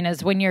appealing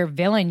as when you're a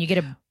villain. You get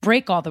to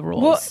break all the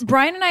rules. Well,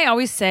 Brian and I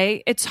always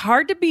say it's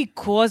hard to be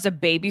cool as a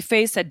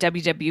babyface at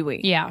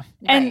WWE. yeah.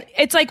 And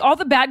it's like all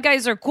the bad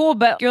guys are cool,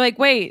 but you're like,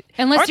 wait,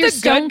 Unless aren't you're the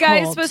Stone good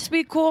guys Cold. supposed to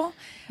be cool?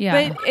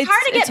 Yeah. But It's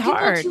hard to get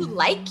hard. people to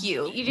like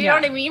you. You know Yeah.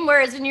 what I mean?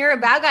 Whereas when you're a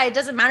bad guy, it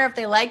doesn't matter if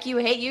they like you,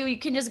 hate you. You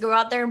can just go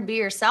out there and be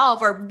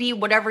yourself or be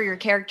whatever your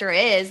character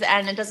is.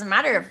 And it doesn't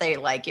matter if they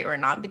like you or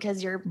not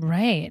because you're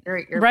Right.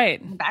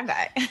 a bad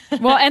guy.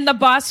 Well, and the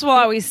boss will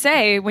always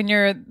say when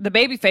you're the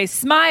baby face,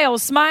 smile,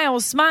 smile,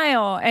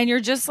 smile. And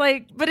you're just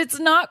like, but it's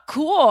not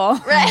cool.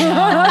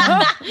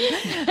 Right.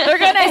 They're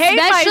going to hate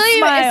my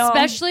smile.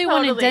 Especially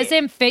when it Totally.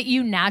 doesn't fit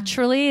you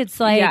naturally. It's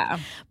like, Yeah.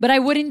 but I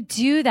wouldn't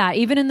do that.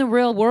 Even in the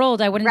real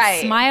world, I wouldn't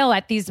Right. smile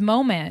at these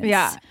moments.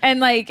 Yeah. And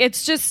like,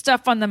 it's just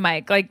stuff on the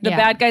mic. Like the Yeah.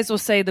 bad guys will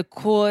say the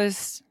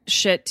coolest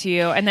shit to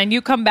you. And then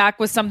you come back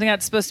with something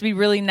that's supposed to be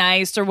really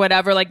nice or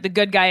whatever, like the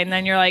good guy. And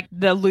then you're like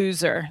the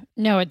loser.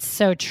 No, it's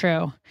so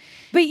true.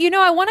 But you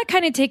know, I want to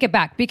kind of take it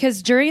back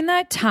because during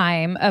that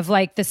time of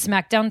like the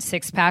SmackDown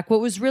 6-pack, what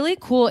was really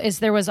cool is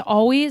there was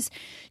always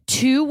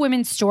 2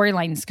 women's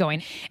storylines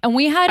going. And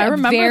we had I a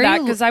remember very that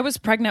because I was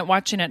pregnant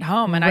watching at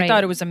home and I Right.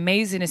 thought it was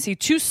amazing to see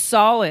 2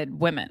 solid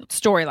women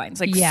storylines,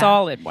 like Yeah.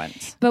 solid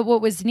ones. But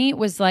what was neat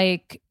was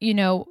like, you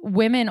know,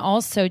 women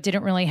also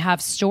didn't really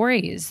have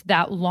stories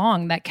that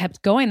long that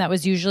kept going. That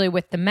was usually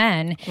with the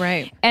men.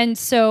 Right. And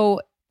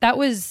so that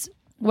was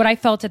what I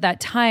felt at that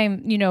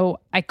time, you know,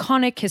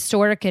 iconic,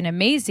 historic, and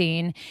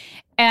amazing.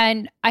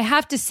 And I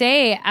have to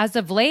say, as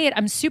of late,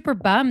 I'm super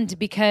bummed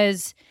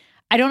because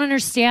I don't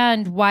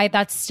understand why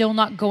that's still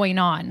not going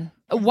on.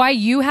 Why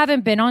you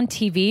haven't been on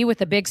TV with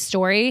a big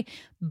story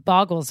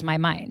boggles my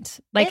mind.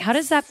 Like, how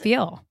does that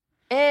feel?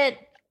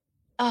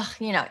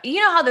 You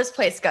know how this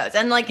place goes.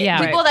 And like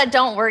Yeah. people that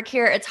don't work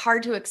here, it's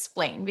hard to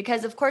explain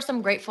because of course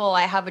I'm grateful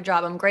I have a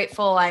job. I'm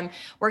grateful I'm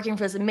working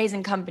for this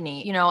amazing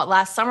company. You know,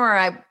 last summer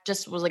I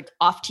just was like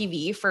off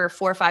TV for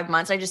 4 or 5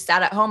 months. I just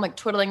sat at home like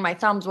twiddling my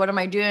thumbs. What am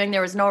I doing?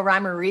 There was no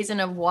rhyme or reason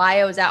of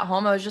why I was at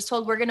home. I was just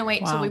told we're going to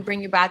wait until we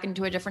bring you back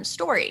into a different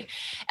story.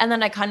 And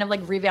then I kind of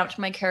like revamped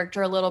my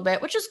character a little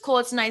bit, which is cool.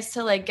 It's nice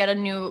to like get a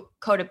new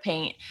coat of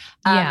paint.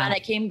 Yeah. And I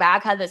came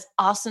back, had this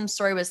awesome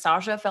story with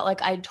Sasha. Felt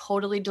like I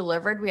totally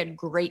delivered. We had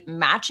great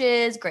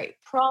matches, great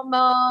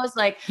promos.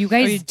 Like you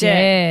guys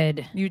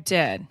did. You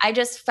did. I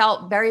just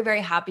felt very,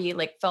 very happy.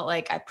 Like felt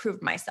like I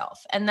proved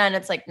myself. And then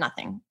it's like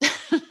nothing.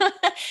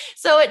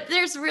 So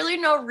there's really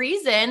no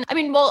reason. I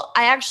mean, well,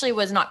 I actually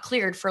was not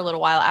cleared for a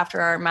little while after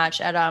our match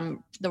at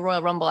the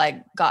Royal Rumble.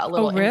 I got a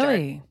little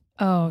injured.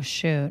 Oh,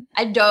 shoot.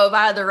 I dove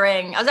out of the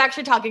ring. I was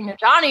actually talking to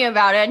Johnny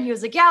about it. And he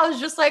was like, yeah, it was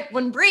just like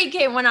when Brie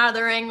went out of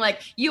the ring,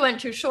 like you went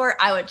too short,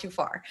 I went too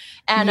far.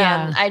 And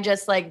I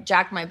just like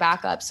jacked my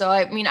back up. So,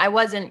 I mean, I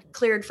wasn't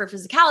cleared for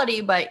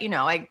physicality, but, you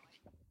know, I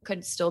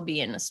could still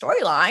be in a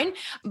storyline,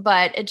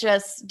 but it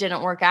just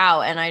didn't work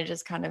out. And I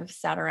just kind of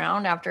sat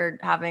around after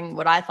having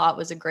what I thought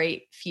was a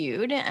great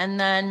feud. And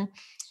then,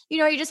 you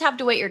know, you just have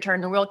to wait your turn.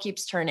 The wheel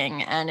keeps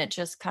turning, and it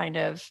just kind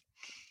of,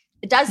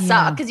 it does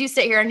suck because you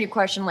sit here and you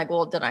question like,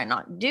 well, did I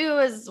not do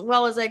as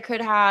well as I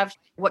could have?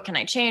 What can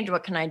I change?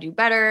 What can I do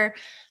better?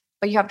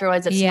 But you have to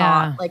realize it's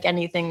not like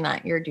anything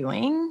that you're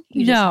doing.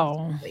 You just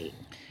have to wait.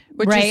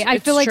 Right. I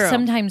feel like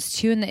sometimes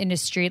too in the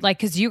industry, like,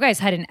 because you guys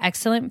had an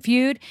excellent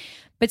feud,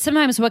 but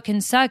sometimes what can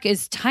suck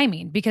is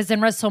timing, because then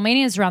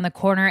WrestleMania is around the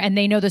corner and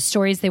they know the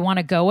stories they want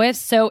to go with.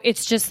 So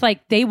it's just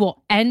like they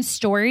will end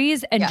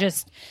stories and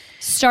just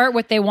start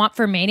what they want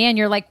for Mania. And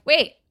you're like,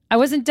 wait, I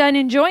wasn't done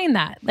enjoying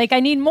that. Like, I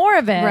need more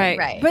of it.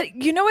 Right. But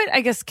you know what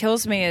I guess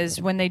kills me is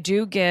when they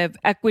do give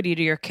equity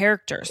to your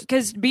characters.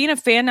 Because being a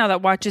fan now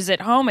that watches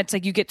at home, it's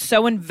like you get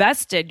so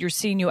invested. You're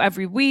seeing you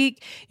every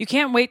week. You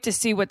can't wait to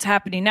see what's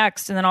happening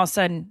next. And then all of a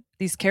sudden,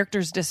 these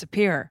characters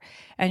disappear.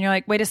 And you're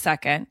like, wait a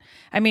second.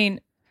 I mean,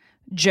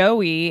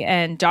 Joey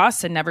and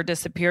Dawson never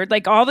disappeared.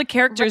 Like all the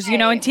characters, you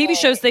know, in TV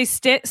shows, they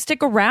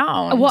stick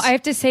around. Well, I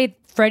have to say,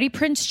 Freddie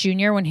Prinze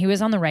Jr., when he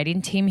was on the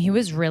writing team, he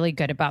was really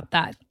good about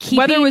that.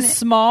 Whether it was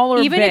small or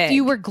even big. if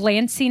you were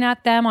glancing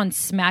at them on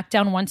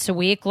SmackDown once a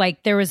week,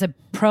 like there was a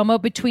promo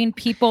between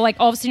people, like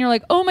all of a sudden you're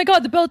like, oh my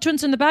God, the Bella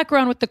Twins in the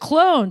background with the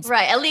clones.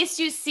 Right. At least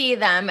you see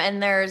them,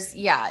 and there's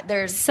something,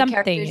 the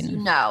characters you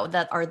know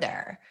that are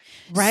there.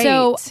 Right.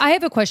 So I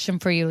have a question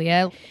for you,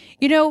 Leah.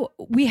 You know,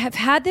 we have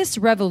had this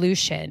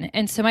revolution.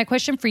 And so my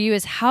question for you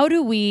is, how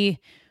do we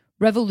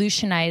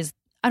revolutionize,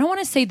 I don't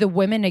want to say the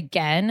women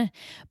again,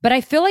 but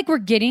I feel like we're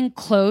getting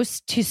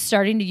close to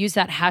starting to use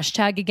that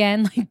hashtag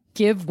again, like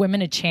give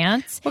women a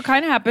chance. What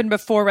kind of happened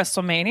before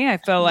WrestleMania? I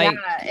feel like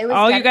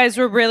you guys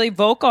were really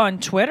vocal on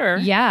Twitter.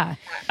 Yeah.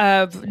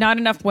 Of not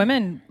enough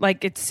women.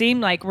 Like it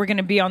seemed like we're going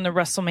to be on the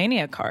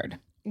WrestleMania card.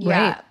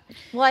 Yeah. Right.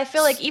 Well, I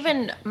feel like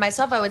even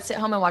myself, I would sit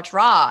home and watch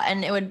Raw,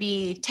 and it would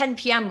be 10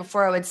 p.m.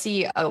 before I would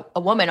see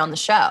a woman on the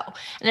show.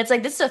 And it's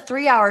like, this is a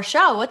 3-hour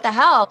show. What the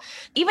hell?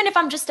 Even if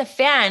I'm just a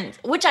fan,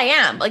 which I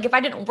am, like if I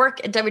didn't work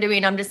at WWE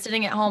and I'm just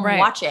sitting at home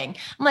watching,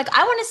 I'm like,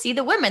 I want to see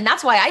the women.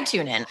 That's why I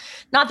tune in.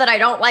 Not that I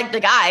don't like the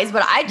guys,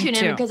 but I tune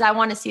in because I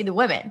want to see the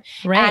women.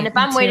 Right. And if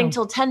I'm waiting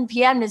till 10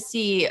 p.m. to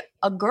see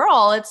a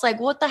girl, it's like,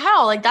 what the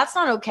hell? Like, that's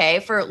not okay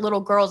for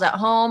little girls at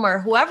home or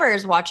whoever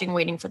is watching,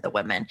 waiting for the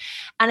women.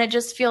 And it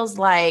just feels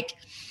like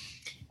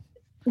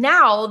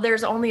now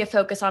there's only a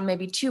focus on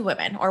maybe 2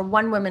 women or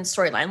 1 women's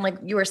storyline. Like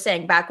you were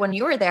saying, back when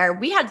you were there,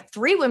 we had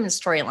 3 women's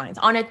storylines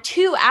on a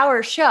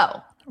 2-hour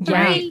show.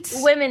 3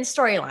 women's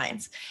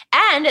storylines.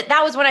 And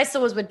that was when I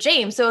still was with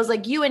James. So it was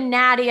like you and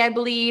Natty, I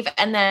believe,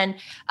 and then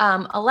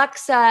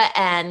Alexa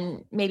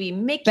and maybe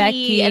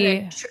Becky and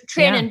then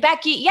Trin and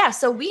Becky. Yeah.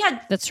 So we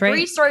had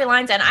 3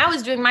 storylines, and I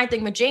was doing my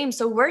thing with James.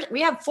 So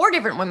we have 4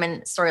 different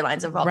women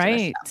storylines involved in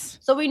the show.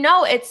 So we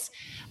know it's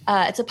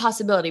a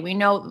possibility. We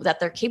know that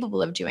they're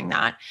capable of doing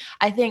that.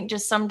 I think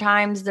just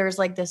sometimes there's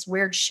like this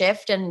weird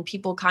shift and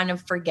people kind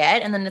of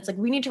forget. And then it's like,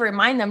 we need to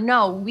remind them,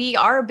 no, we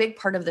are a big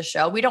part of the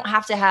show. We don't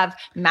have to have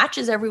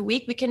matches every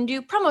week. We can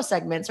do promo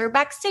segments or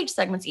backstage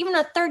segments, even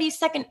a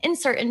 30-second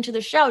insert into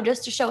the show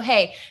just to show,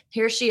 hey,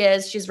 here she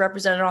is. She's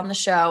represented on the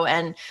show.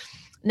 And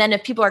then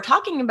if people are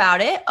talking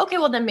about it, okay,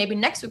 well then maybe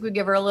next week we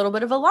give her a little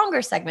bit of a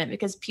longer segment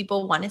because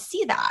people want to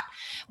see that,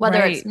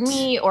 whether it's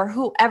me or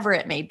whoever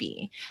it may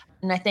be.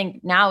 And I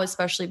think now,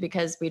 especially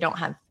because we don't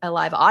have a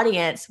live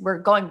audience, we're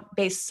going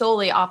based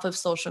solely off of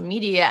social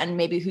media and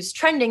maybe who's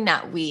trending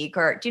that week,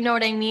 or do you know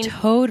what I mean?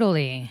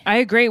 Totally. I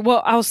agree.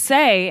 Well, I'll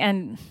say,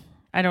 and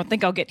I don't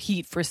think I'll get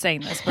heat for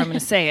saying this, but I'm going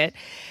to say it.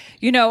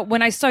 You know,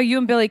 when I saw you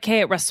and Billie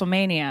Kay at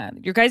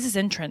WrestleMania, your guys'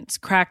 entrance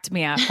cracked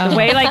me up. The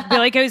way like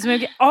Billie Kay was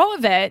moving, all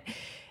of it.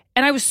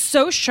 And I was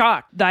so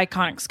shocked the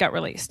Iconics got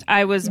released.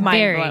 I was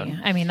mind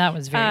blown. I mean, that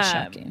was very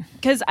shocking.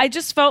 Because I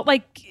just felt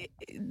like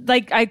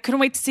I couldn't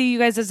wait to see you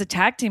guys as a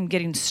tag team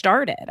getting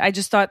started. I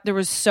just thought there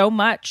was so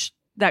much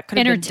that could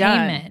have been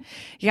done.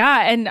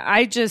 Yeah, and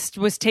I just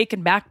was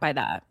taken back by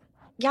that.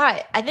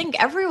 Yeah, I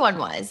think everyone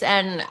was.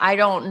 And I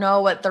don't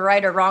know what the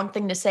right or wrong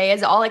thing to say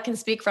is. All I can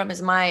speak from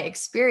is my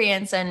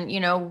experience. And, you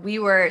know, we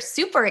were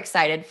super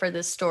excited for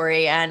this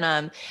story.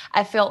 And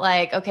I felt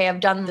like, okay, I've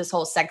done this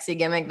whole sexy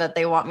gimmick that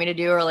they want me to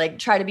do, or like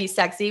try to be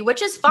sexy,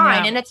 which is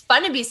fine. Yeah. And it's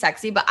fun to be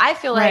sexy. But I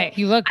feel like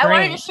you look great. I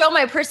wanted to show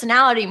my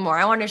personality more.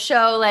 I wanted to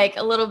show like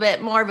a little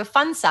bit more of a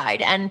fun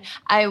side. And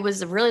I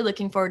was really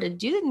looking forward to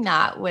doing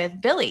that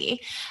with Billie.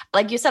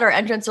 Like you said, her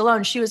entrance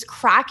alone, she was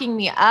cracking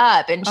me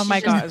up. And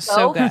she's just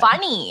so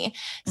funny. money.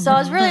 So I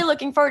was really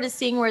looking forward to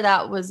seeing where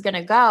that was going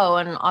to go.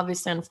 And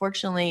obviously,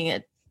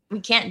 unfortunately, we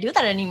can't do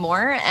that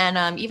anymore.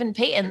 And even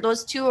Peyton,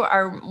 those two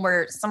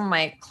were some of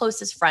my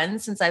closest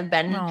friends since I've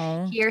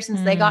been here,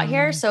 since they got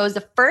here. So it was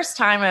the first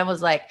time I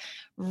was like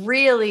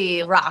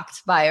really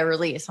rocked by a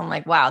release. I'm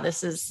like, wow,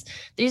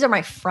 these are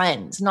my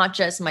friends, not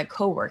just my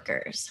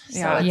coworkers.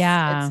 So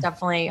it's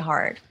definitely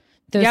hard.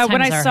 Those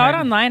when I saw hard. it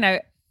online,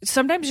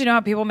 sometimes you know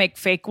how people make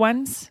fake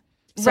ones?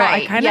 So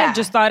I kind of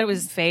just thought it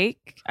was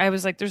fake. I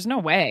was like, there's no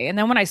way. And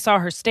then when I saw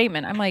her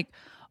statement, I'm like,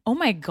 oh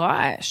my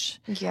gosh.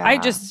 Yeah. I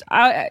just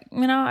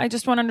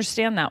won't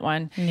understand that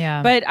one.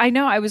 Yeah. But I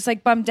know I was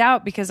like bummed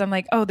out because I'm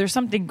like, oh, there's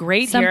something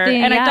great here.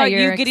 And I thought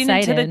you getting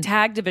into the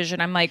tag division,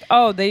 I'm like,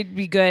 oh, they'd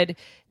be good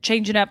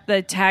changing up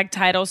the tag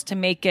titles to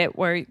make it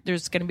where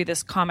there's going to be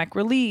this comic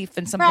relief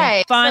and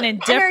something fun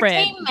and different.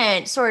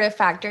 Entertainment sort of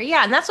factor.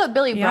 Yeah. And that's what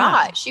Billy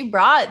brought. She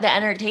brought the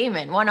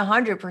entertainment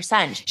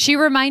 100%. She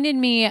reminded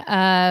me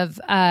of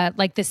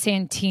like the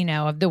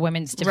Santino of the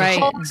women's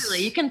division. Right.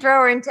 Totally. You can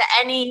throw her into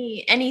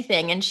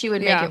anything and she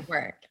would make it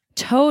work.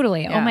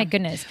 Totally. Yeah. Oh my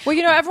goodness. Well,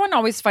 everyone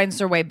always finds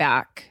their way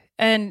back.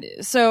 And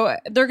so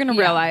they're going to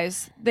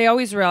they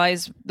always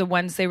realize the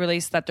ones they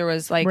release that there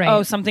was like,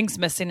 oh, something's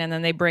missing, and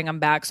then they bring them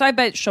back. So I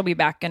bet she'll be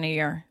back in a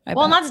year.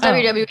 And that's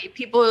WWE.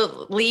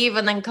 People leave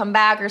and then come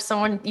back, or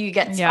you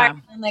get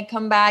fired and they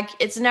come back.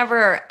 It's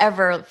never,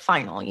 ever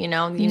final, You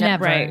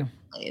never. Right.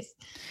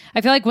 I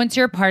feel like once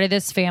you're a part of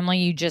this family,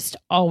 you just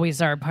always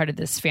are a part of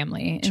this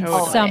family in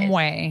some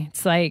way.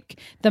 It's like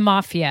the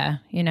mafia,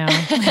 You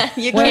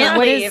can't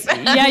leave. You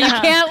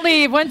can't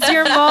leave. Once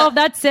you're involved,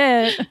 that's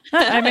it.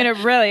 I mean,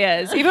 it really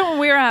is. Even when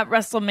we were at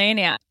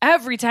WrestleMania,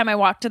 every time I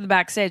walked to the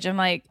backstage, I'm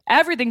like,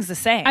 everything's the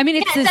same. I mean,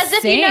 it's the as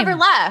if you never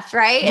left,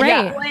 right?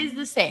 Right. It's always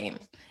the same.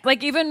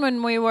 Like even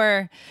when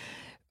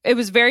it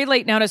was very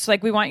late notice,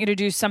 like we want you to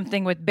do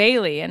something with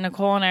Bailey, and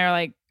Nicole and I are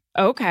like,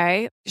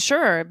 okay,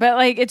 sure. But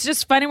like, it's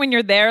just funny when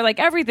you're there, like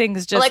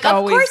everything's just like,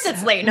 always, of course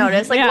it's late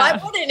notice. Like,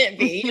 why wouldn't it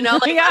be?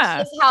 That's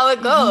just how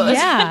it goes.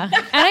 Yeah.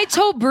 And I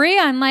told Brie,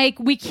 I'm like,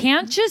 we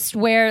can't just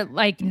wear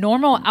like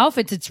normal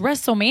outfits. It's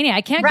WrestleMania.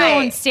 I can't go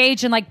on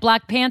stage in like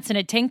black pants and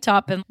a tank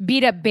top and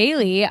beat up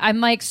Bailey. I'm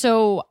like,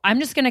 so I'm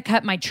just going to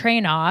cut my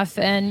train off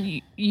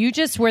and you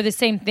just wear the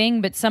same thing,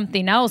 but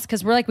something else.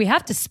 Cause we're like, we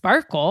have to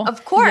sparkle.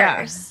 Of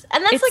course. Yeah.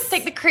 And that's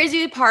like the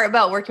crazy part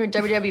about working with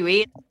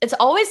WWE. It's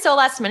always so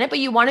last minute, but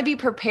you want to be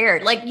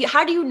prepared. Like,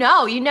 how do you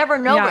know? You never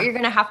know what you're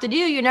going to have to do.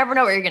 You never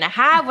know what you're going to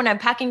have. When I'm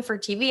packing for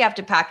TV, I have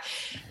to pack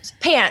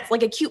pants,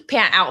 like a cute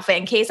pant outfit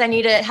in case I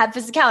need to have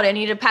physicality. I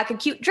need to pack a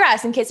cute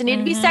dress in case I need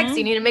to be sexy.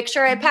 I need to make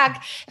sure I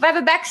pack, if I have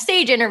a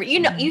backstage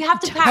interview, you have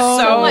to pack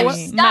so much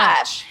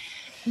stuff.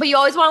 But you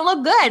always want to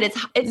look good. It's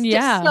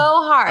just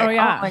so hard.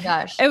 Oh my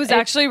gosh. It was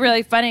actually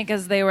really funny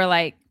because they were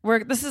like,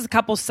 this is a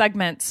couple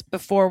segments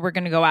before we're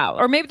going to go out.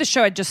 Or maybe the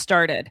show had just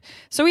started.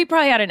 So we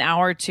probably had an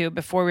hour or two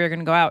before we were going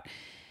to go out.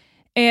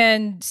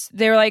 And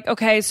they were like,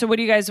 okay, so what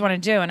do you guys want to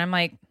do? And I'm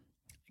like,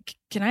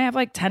 can I have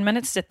like 10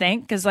 minutes to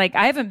think? Because like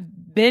I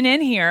haven't been in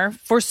here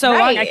for so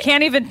long. I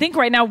can't even think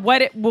right now.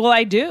 What will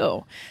I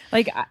do?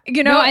 Like, I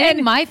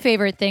think my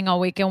favorite thing all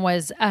weekend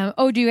was,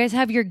 do you guys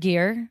have your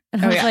gear?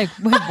 And I was like,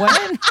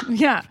 what?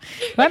 Yeah.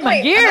 But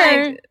my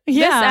gear?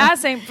 This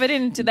ass ain't fit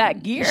into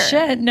that gear.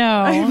 Shit,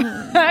 no.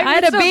 I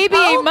had a baby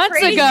 8 months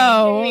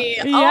ago.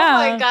 Yeah. Oh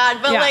my God.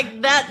 But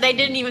like that, they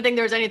didn't even think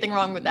there was anything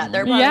wrong with that.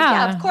 They're probably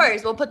like, of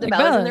course, we'll put the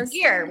bells in their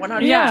gear.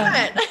 100%.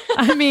 Yeah.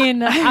 I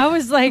mean, I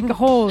was like,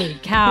 holy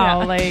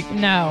cow. Like,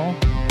 no.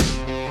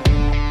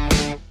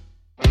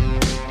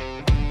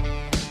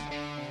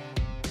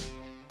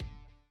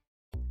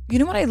 You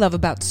know what I love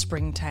about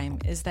springtime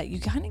is that you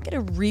kind of get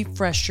to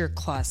refresh your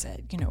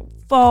closet.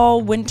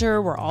 Fall,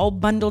 winter, we're all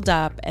bundled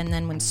up. And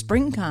then when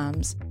spring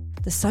comes,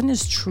 the sun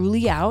is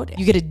truly out.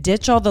 You get to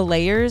ditch all the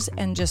layers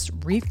and just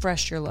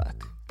refresh your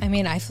look. I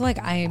mean, I feel like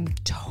I am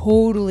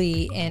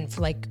totally in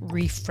for like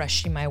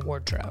refreshing my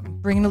wardrobe.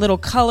 Bringing a little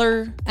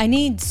color. I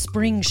need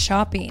spring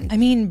shopping. I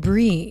mean,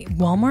 Brie,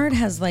 Walmart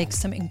has like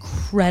some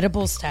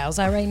incredible styles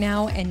out right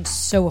now and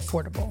so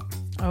affordable.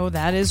 Oh,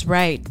 that is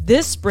right.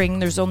 This spring,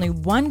 there's only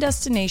one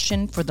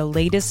destination for the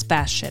latest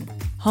fashion.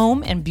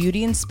 Home and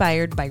beauty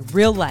inspired by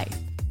real life.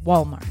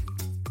 Walmart.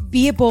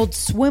 Be it bold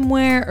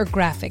swimwear or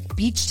graphic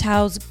beach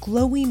towels,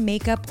 glowy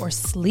makeup or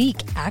sleek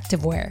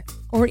activewear,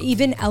 or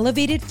even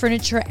elevated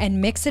furniture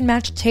and mix and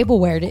match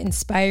tableware to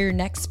inspire your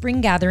next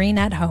spring gathering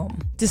at home.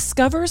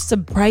 Discover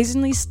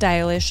surprisingly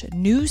stylish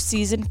new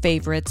season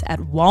favorites at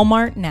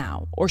Walmart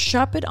now or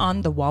shop it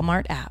on the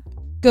Walmart app.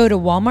 Go to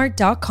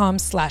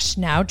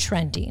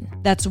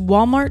walmart.com/nowtrending. That's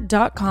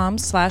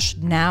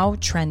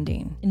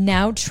walmart.com/nowtrending.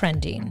 Now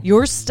trending.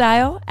 Your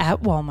style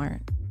at Walmart.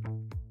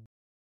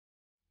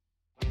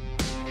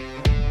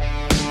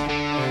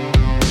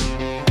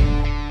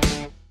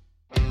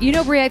 You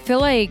know, Brie, I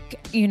feel like,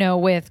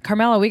 with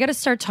Carmella, we got to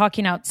start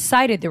talking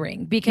outside of the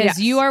ring because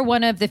you are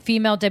one of the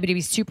female WWE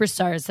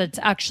superstars that's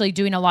actually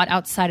doing a lot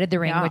outside of the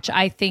ring, which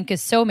I think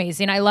is so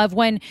amazing. I love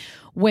when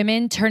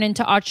women turn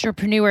into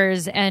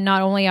entrepreneurs and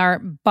not only are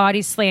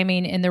body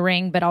slamming in the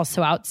ring, but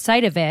also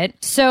outside of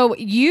it. So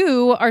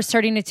you are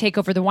starting to take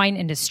over the wine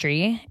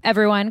industry.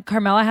 Everyone,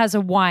 Carmella has a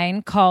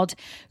wine called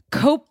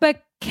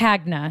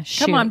Copacagna.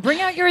 Come on,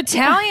 bring out your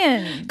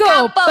Italian.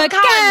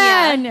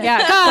 Copacagna.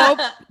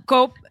 Yeah,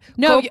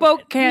 No, you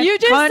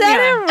just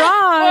said it wrong.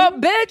 Oh,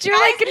 bitch, you're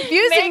like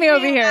confusing me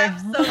over here.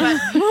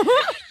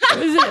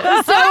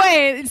 So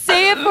wait,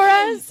 say it for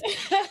us.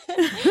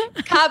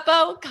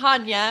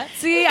 Copacagna.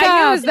 See, I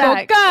knew it was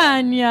that.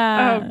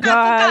 Copacagna. Oh,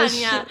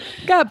 gosh.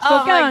 Copacagna.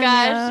 Oh, my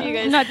gosh. You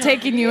guys I'm not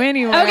taking you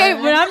anywhere. Okay,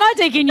 but I'm not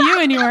taking you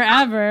anywhere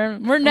ever.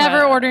 We're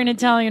never ordering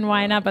Italian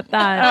wine up at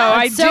that. Oh,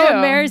 it's so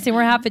embarrassing.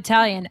 We're half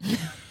Italian.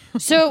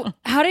 So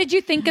how did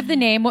you think of the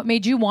name? What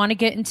made you want to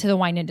get into the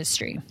wine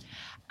industry?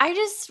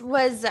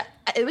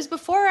 It was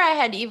before I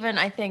had even,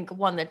 I think,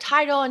 won the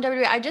title in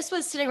WWE. I just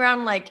was sitting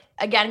around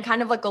again,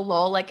 kind of like a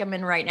lull like I'm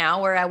in right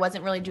now where I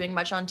wasn't really doing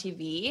much on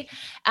TV.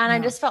 And I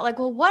just felt like,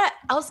 well, what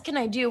else can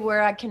I do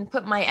where I can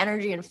put my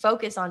energy and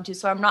focus onto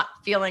so I'm not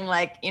feeling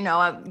like,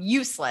 I'm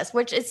useless,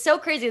 which is so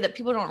crazy that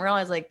people don't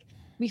realize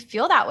we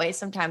feel that way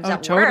sometimes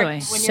at work. When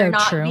so you're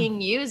not true.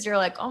 being used, you're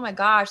like, oh my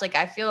gosh,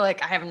 I feel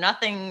like I have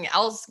nothing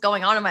else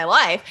going on in my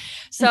life.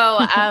 So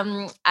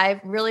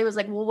I really was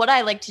like, well, what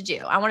I like to do,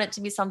 I want it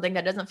to be something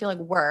that doesn't feel like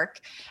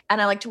work.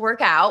 And I like to work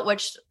out,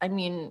 which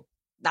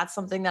that's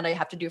something that I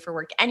have to do for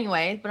work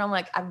anyway. But I'm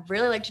like, I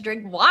really like to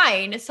drink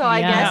wine. So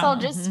I guess I'll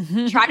just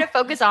try to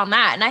focus on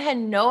that. And I had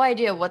no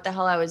idea what the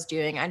hell I was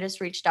doing. I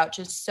just reached out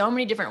to so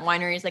many different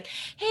wineries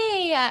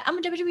hey, I'm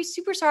a WWE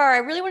superstar. I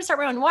really want to start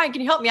my own wine. Can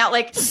you help me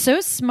out?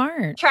 So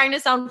smart. Trying to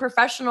sound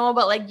professional,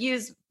 but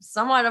use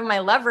somewhat of my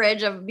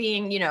leverage of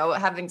being,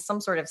 having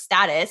some sort of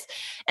status.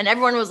 And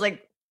everyone was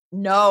like,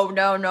 no,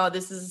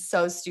 this is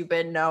so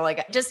stupid. No,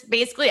 just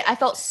basically I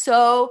felt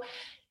so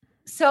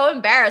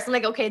embarrassed. I'm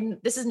like, okay,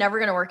 this is never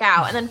going to work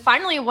out. And then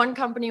finally one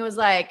company was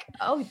like,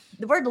 oh,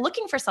 we're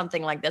looking for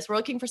something like this. We're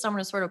looking for someone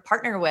to sort of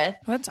partner with.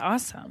 That's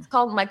awesome. It's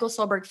called Michael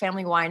Solberg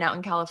Family Wine out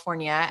in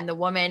California. And the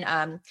woman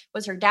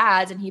was her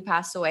dad's and he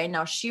passed away. And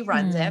now she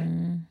runs it.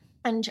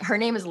 And her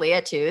name is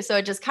Leah too. So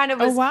it just kind of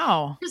was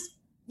just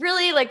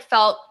really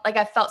felt like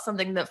I felt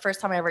something the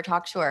first time I ever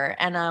talked to her.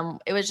 And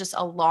it was just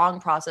a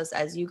long process,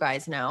 as you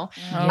guys know,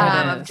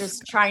 of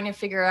just trying to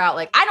figure out,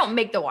 I don't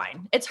make the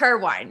wine. It's her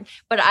wine.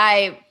 But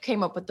I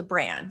came up with the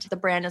brand. The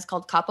brand is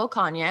called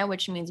Copacagna,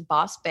 which means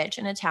boss bitch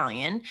in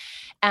Italian.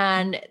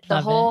 And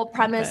the whole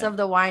premise of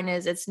the wine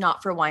is it's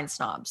not for wine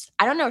snobs.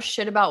 I don't know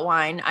shit about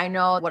wine. I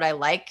know what I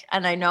like.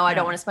 And I know I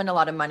don't want to spend a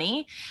lot of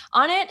money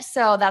on it.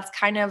 So that's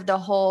kind of the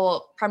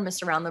whole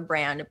premise around the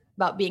brand,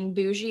 about being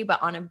bougie, but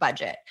on a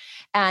budget,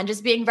 and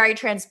just being very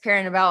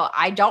transparent about,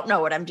 I don't know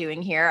what I'm doing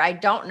here. I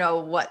don't know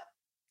what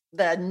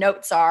the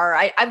notes are.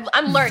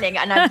 I'm learning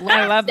and I've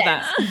learned I love since.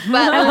 that.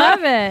 But I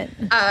love it.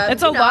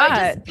 It's a lot.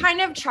 I just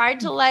kind of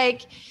tried to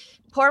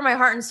pour my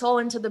heart and soul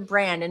into the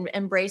brand and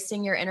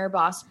embracing your inner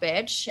boss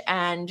bitch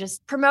and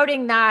just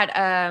promoting that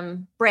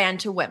brand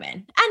to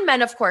women and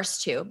men, of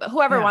course, too, but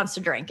whoever wants to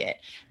drink it.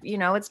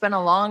 It's been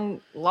a long,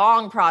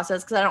 long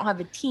process because I don't have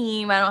a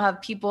team. I don't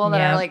have people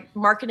that are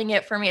marketing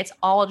it for me. It's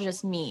all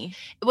just me,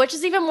 which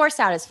is even more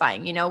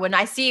satisfying. When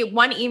I see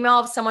one email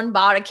of someone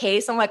bought a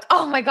case, I'm like,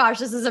 oh my gosh,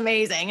 this is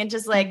amazing. And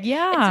just it's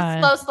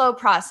a slow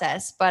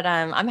process, but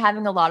I'm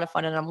having a lot of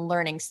fun and I'm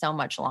learning so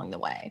much along the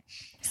way.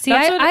 See,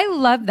 I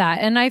love that.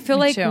 And I feel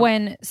like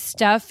when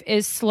stuff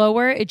is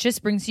slower, it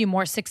just brings you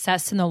more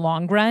success in the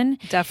long run.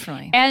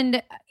 Definitely.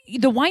 And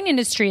the wine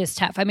industry is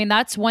tough. I mean,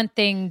 that's one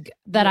thing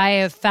that I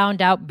have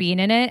found out being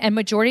in it. And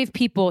majority of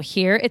people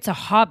here, it's a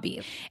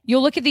hobby.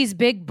 You'll look at these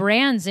big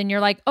brands and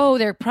you're like, oh,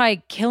 they're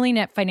probably killing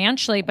it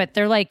financially. But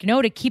they're like,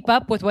 no, to keep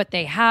up with what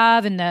they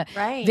have and the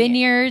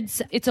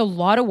vineyards, it's a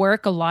lot of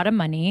work, a lot of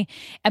money.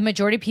 And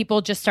majority of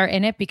people just are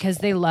in it because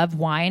they love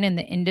wine and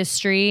the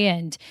industry.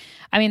 And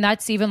I mean,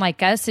 that's even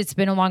like us. It's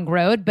been a long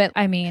road, but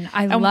I mean,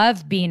 I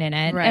love being in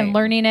it and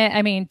learning it.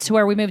 I mean, to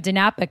where we moved to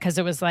Napa because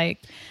it was like,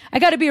 I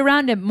got to be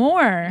around it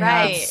more.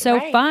 Right. It's so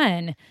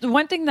fun. The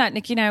one thing that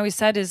Nikki and I always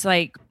said is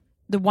the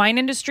wine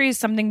industry is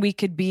something we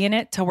could be in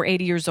it till we're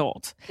 80 years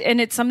old.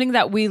 And it's something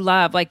that we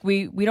love.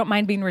 We don't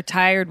mind being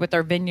retired with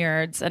our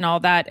vineyards and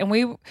all that. And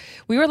we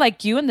were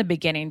like you in the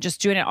beginning,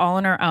 just doing it all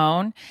on our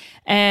own.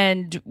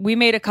 And we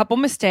made a couple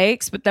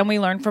mistakes, but then we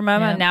learned from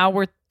them and now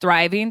we're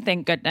thriving,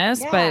 thank goodness.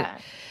 Yeah.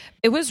 But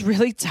it was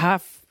really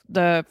tough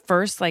the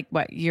first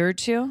year or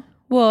two.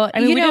 Well, I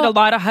mean, we did a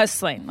lot of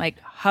hustling,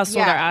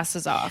 hustled our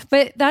asses off.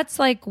 But that's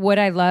what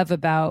I love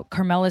about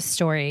Carmella's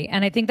story.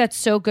 And I think that's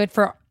so good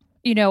for,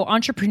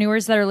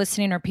 entrepreneurs that are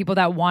listening or people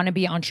that want to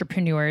be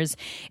entrepreneurs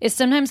is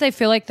sometimes I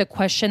feel like the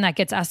question that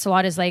gets asked a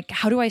lot is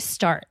how do I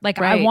start?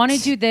 I want to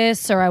do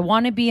this or I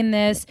want to be in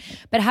this,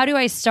 but how do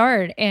I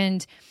start?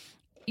 And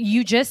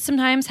you just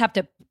sometimes have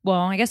to well,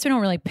 I guess we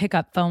don't really pick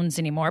up phones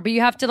anymore, but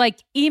you have to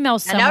like email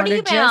someone.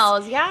 And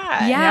emails,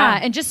 yeah.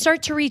 And just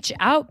start to reach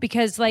out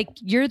because like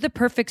you're the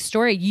perfect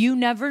story. You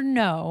never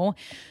know.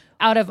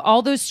 Out of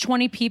all those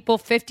 20 people,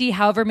 50,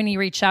 however many you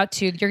reach out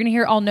to, you're going to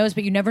hear all no's,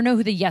 but you never know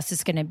who the yes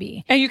is going to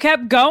be. And you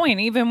kept going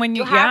even when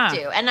you have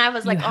to. And I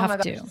was like, oh my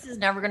gosh, to. this is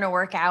never going to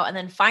work out. And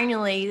then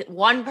finally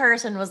one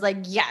person was like,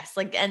 yes.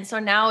 Like, and so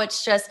now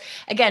it's just,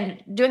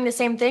 again, doing the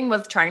same thing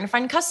with trying to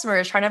find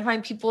customers, trying to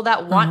find people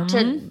that want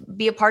to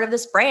be a part of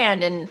this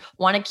brand and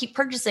want to keep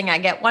purchasing. I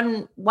get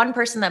one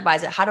person that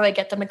buys it. How do I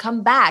get them to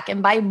come back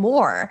and buy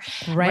more?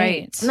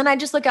 Right. And then I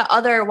just look at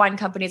other wine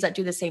companies that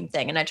do the same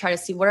thing. And I try to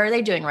see, what are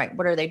they doing right?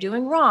 What are they doing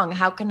wrong?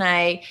 How can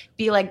I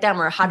be like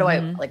them? Or how do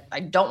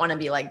I don't want to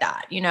be like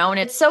that, you know? And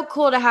it's so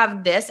cool to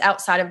have this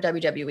outside of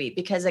WWE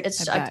because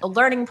it's a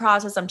learning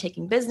process. I'm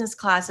taking business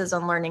classes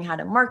on learning how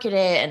to market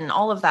it and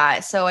all of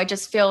that. So I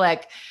just feel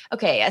like,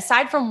 okay,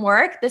 aside from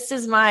work, this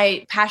is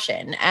my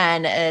passion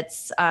and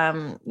it's,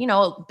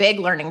 a big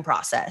learning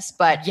process,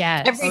 but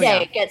every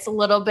day it gets a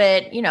little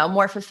bit,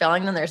 more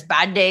fulfilling. Than there's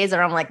bad days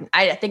where I'm like,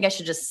 I think I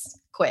should just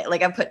quit.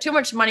 Like I've put too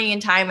much money and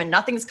time and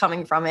nothing's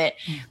coming from it,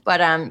 but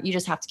you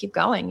just have to keep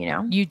going,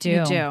 You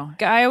do.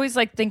 I always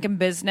like think in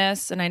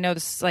business, and I know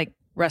this is like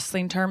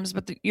wrestling terms,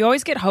 but you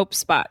always get hope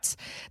spots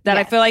that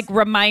I feel like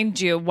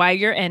remind you why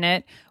you're in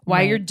it,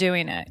 why you're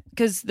doing it.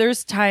 Because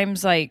there's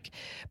times like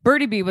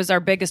Birdie Bee was our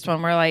biggest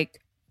one where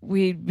like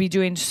we'd be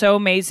doing so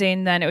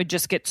amazing, then it would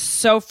just get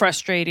so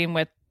frustrating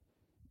with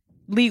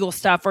legal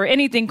stuff or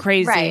anything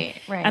crazy. Right.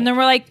 And then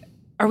we're like,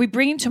 are we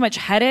bringing too much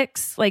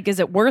headaches? Like, is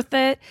it worth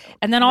it?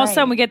 And then all of a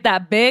sudden we get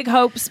that big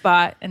hope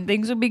spot and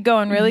things will be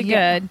going really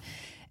good.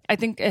 I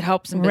think it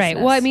helps in business. Right.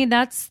 Well, I mean,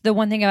 that's the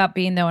one thing about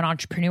being, though, an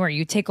entrepreneur.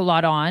 You take a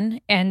lot on.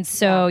 And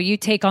so you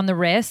take on the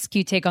risk,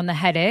 you take on the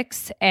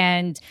headaches,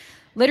 and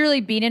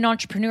literally being an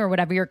entrepreneur,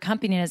 whatever your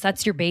company is,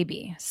 that's your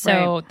baby.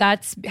 So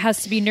that's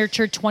has to be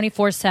nurtured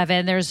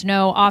 24/7. There's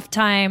no off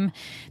time.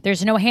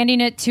 There's no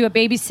handing it to a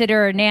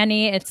babysitter or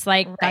nanny. It's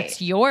like,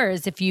 that's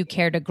yours if you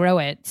care to grow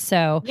it.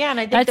 So yeah. And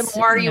I think the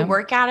more you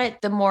work at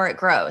it, the more it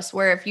grows.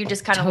 Where if you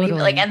just kind of leave it,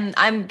 like, and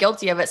I'm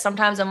guilty of it.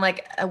 Sometimes I'm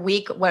like a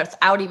week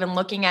without even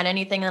looking at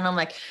anything. And I'm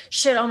like,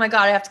 shit, oh my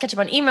God, I have to catch up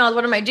on emails.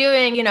 What am I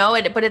doing?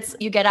 But it's,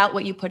 you get out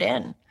what you put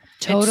in.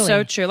 It's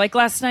so true. Like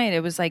last night,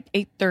 it was like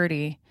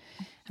 8:30.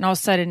 And all of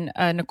a sudden,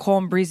 Nicole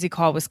and Breezy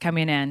call was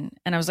coming in.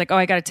 And I was like, oh,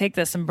 I got to take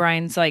this. And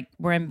Brian's like,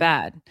 we're in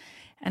bed.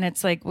 And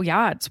it's like, well,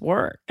 yeah, it's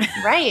work.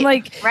 Right.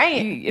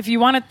 If you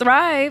want to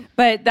thrive.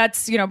 But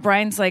that's,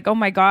 Brian's like, oh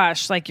my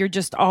gosh, like you're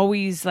just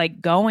always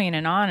like going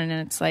and on. And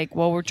it's like,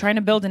 well, we're trying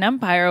to build an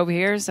empire over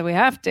here. So we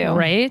have to.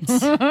 Right.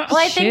 Well,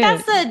 I think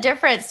that's the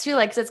difference too.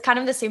 Like, 'cause it's kind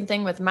of the same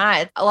thing with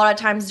Matt. A lot of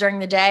times during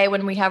the day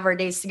when we have our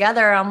days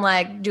together, I'm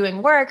like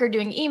doing work or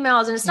doing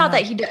emails. And it's not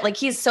that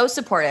he's so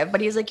supportive,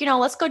 but he's like,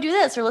 let's go do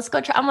this or let's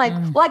go try. I'm like,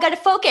 well, I got to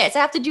focus. I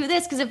have to do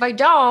this. 'Cause if I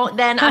don't,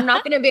 then I'm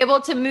not going to be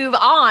able to move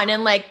on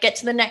and like get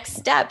to the next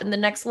step and the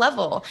next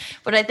level.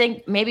 But I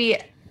think maybe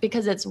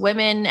because it's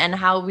women and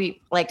how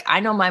we, like, I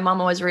know my mom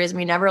always raised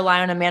me, never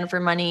rely on a man for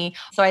money.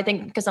 So I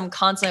think because I'm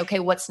constantly, okay,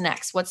 what's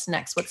next? Which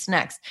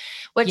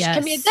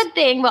can be a good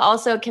thing, but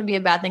also can be a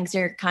bad thing because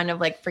you're kind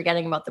of like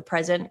forgetting about the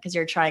present because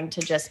you're trying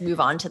to just move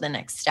on to the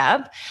next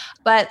step.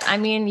 But I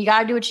mean, you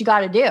got to do what you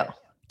got to do.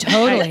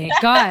 Totally.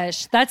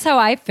 Gosh, that's how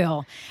I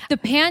feel. The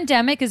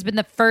pandemic has been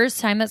the first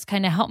time that's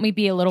kind of helped me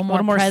be a little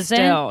more present.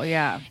 Still,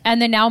 yeah.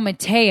 And then now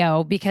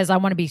Mateo, because I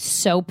want to be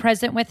so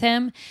present with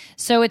him.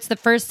 So it's the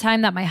first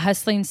time that my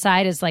hustling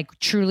side is like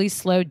truly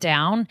slowed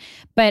down.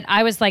 But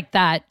I was like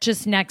that,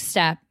 just next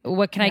step.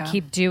 What can I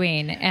keep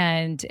doing?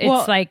 And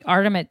it's like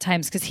Artem at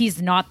times because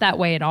he's not that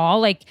way at all.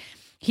 Like,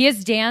 he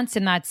has dance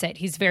and that's it.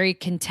 He's very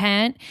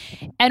content.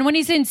 And when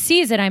he's in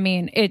season, I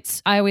mean,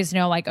 I always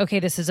know like, okay,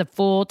 this is a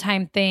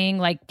full-time thing,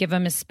 like give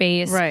him a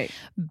space. Right.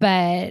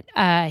 But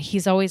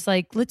he's always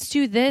like, let's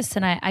do this.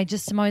 And I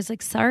just am always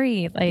like,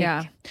 sorry. Like,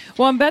 yeah.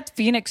 Well, and Beth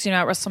Phoenix,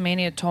 at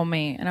WrestleMania told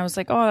me, and I was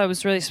like, oh, that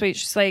was really sweet.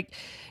 She's like,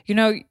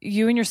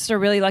 you and your sister are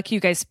really lucky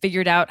you guys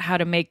figured out how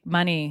to make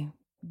money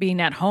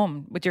being at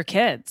home with your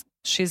kids.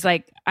 She's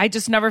like, I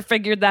just never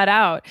figured that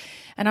out.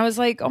 And I was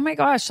like, oh my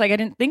gosh, like I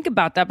didn't think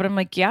about that. But I'm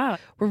like, yeah,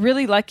 we're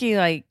really lucky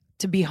like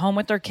to be home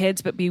with our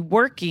kids, but be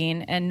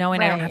working and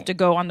knowing I don't have to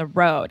go on the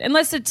road.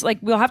 Unless it's like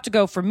we'll have to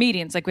go for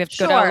meetings. Like we have to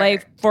go to LA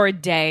for a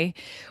day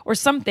or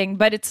something.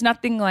 But it's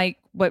nothing like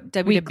what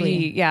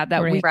WWE,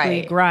 that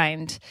weekly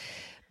grind.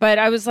 But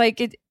I was like,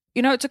 it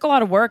took a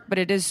lot of work, but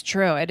it is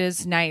true. It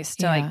is nice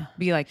to like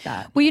be like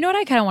that. Well, you know what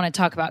I kind of want to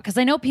talk about? Because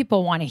I know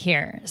people want to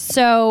hear.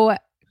 So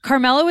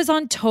Carmella was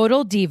on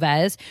Total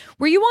Divas.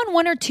 Were you on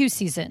 1 or 2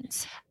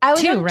 seasons? I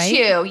was on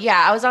 2.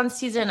 Yeah, I was on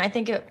season, I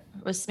think it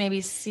was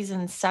maybe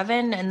season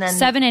 7 and then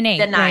 7 and 8,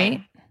 the 9.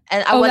 Right?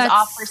 And I was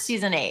off for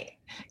season 8.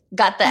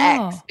 got the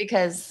X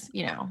because,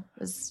 you know, it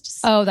was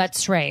just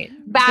that's right.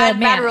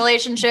 bad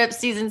relationship,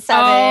 season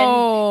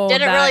 7.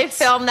 Didn't really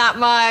film that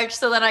much.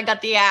 So then I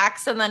got the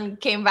axe and then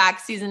came back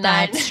season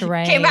 9. That's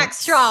right. Came back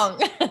strong.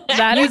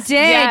 You did.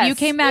 Yes. You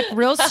came back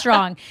real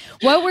strong.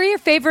 What were your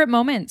favorite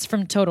moments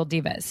from Total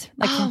Divas?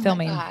 Like from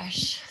filming? Oh my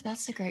gosh,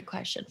 that's a great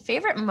question.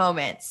 Favorite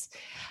moments.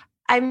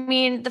 I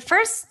mean, the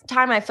first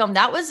time I filmed,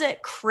 that was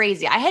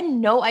crazy. I had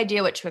no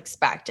idea what to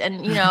expect.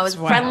 And, you know, I was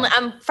friendly.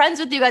 I'm friends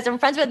with you guys. I'm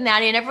friends with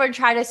Natty, and everyone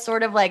tried to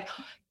sort of like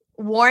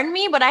warn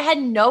me, but I had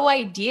no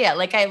idea.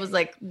 Like, I was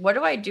like, what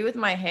do I do with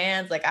my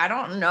hands? Like, I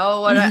don't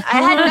know what I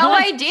had no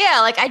idea.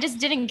 Like, I just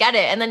didn't get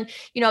it. And then,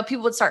 you know,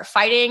 people would start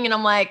fighting and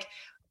I'm like,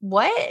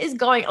 what is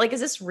going, like, is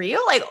this real?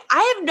 Like,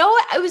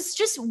 it was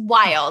just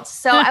wild.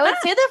 So I would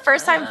say the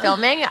first time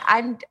filming,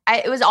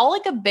 it was all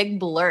like a big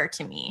blur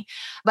to me.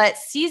 But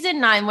season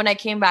 9, when I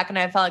came back and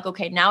I felt like,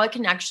 okay, now I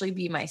can actually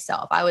be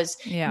myself. I was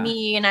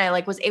me, and I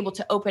like was able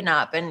to open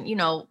up and, you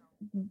know,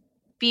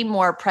 be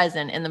more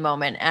present in the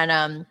moment.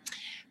 And,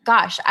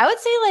 gosh, I would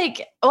say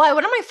like, I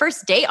went on my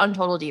first date on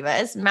Total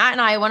Divas. Matt and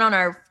I went on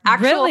our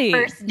actual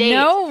first date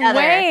together.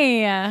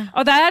 Way.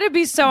 Oh, that had to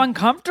be so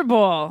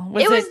uncomfortable.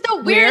 It was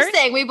the weirdest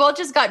thing. We both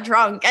just got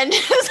drunk and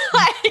just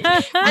like,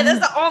 and that's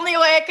the only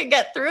way I could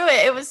get through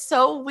it. It was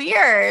so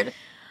weird.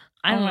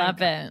 I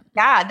love it.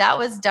 Yeah, that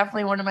was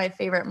definitely one of my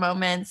favorite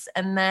moments.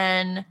 And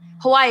then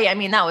Hawaii, I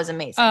mean, that was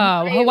amazing.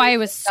 Oh, Hawaii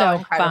was so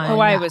fun.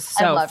 Hawaii was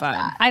so fun.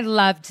 That. I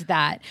loved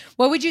that.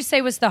 What would you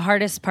say was the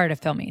hardest part of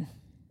filming?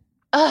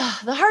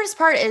 The hardest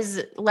part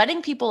is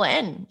letting people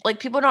in. Like,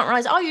 people don't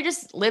realize, you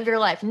just live your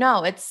life.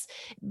 No, it's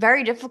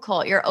very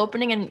difficult. You're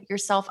opening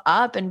yourself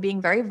up and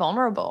being very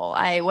vulnerable.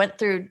 I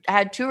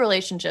had 2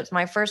 relationships.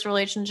 My first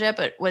relationship,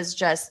 it was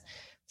just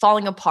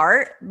falling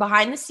apart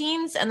behind the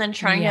scenes, and then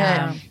trying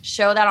to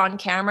show that on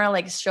camera,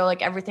 like show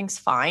like everything's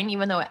fine,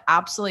 even though it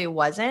absolutely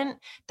wasn't.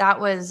 That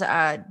was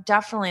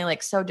definitely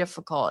like so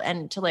difficult.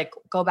 And to like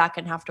go back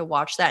and have to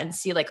watch that and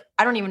see, like,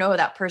 I don't even know who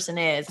that person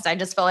is. I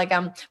just felt like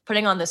I'm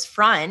putting on this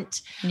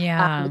front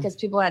because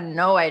people had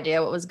no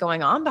idea what was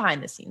going on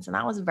behind the scenes. And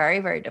that was very,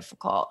 very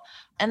difficult.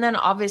 And then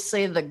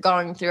obviously the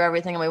going through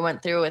everything we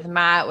went through with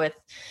Matt, with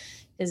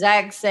his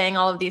ex saying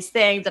all of these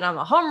things, and I'm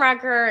a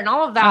homewrecker and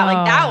all of that.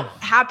 Like, that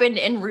happened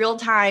in real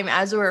time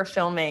as we were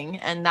filming.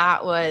 And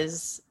that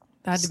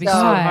had to be so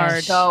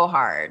hard. So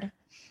hard.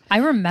 I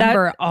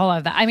remember all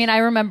of that. I mean, I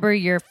remember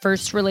your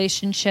first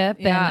relationship,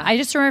 and I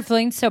just remember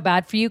feeling so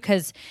bad for you,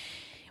 because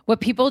what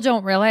people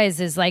don't realize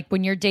is, like,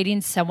 when you're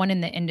dating someone in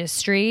the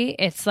industry,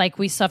 it's like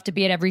we still have to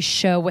be at every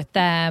show with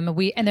them.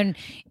 And then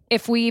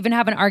if we even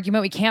have an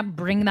argument, we can't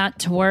bring that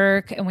to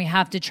work, and we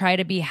have to try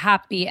to be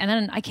happy. And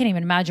then I can't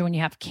even imagine when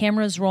you have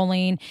cameras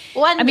rolling.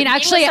 Well, I mean,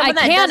 actually, I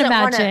can't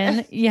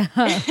imagine.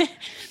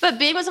 But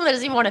being with someone that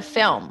doesn't even want to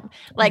film,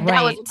 like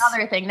that was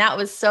another thing. That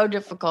was so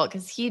difficult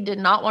because he did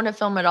not want to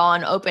film at all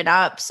and open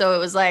up. So it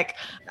was like,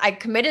 I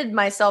committed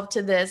myself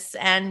to this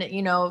and,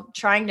 you know,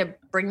 trying to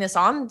bring this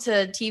on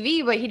to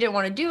TV, but he didn't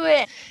want to do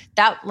it.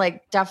 That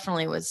like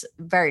definitely was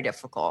very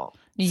difficult.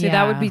 See,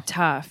 that would be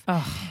tough.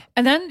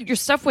 And then your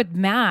stuff with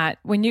Matt,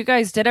 when you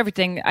guys did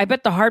everything, I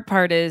bet the hard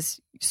part is,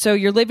 so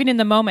you're living in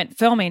the moment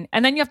filming,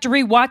 and then you have to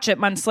rewatch it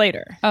months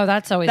later. Oh,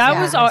 that's always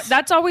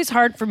that's always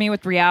hard for me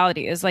with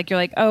reality. Is like, you're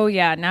like, oh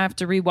yeah, now I have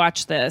to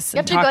rewatch this. You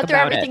have to go through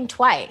everything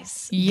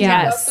twice.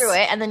 Yes, you go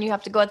through it, and then you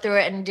have to go through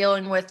it and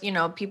dealing with, you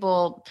know,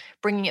 people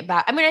bringing it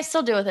back. I mean, I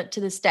still deal with it to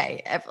this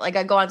day. Like,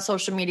 I go on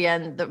social media,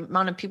 and the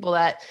amount of people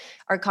that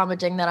are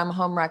commenting that I'm a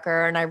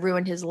homewrecker and I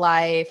ruined his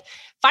life.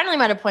 Finally,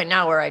 I'm at a point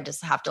now where I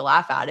just have to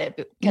laugh at it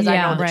because I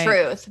know the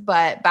truth.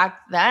 But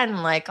back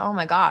then, like, oh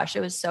my gosh, it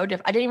was so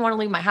different. I didn't even want to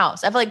leave my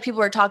house. I feel like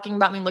people were talking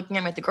about me, looking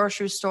at me at the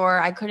grocery store.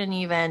 I couldn't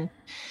even.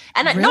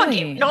 And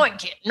really? no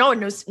one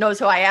knows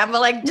who I am.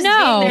 But like, just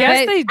no, being there,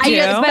 yes, they do. I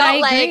just but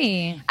felt I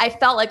agree. I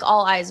felt like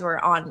all eyes were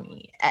on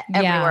me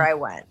everywhere I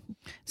went.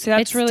 So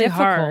that's really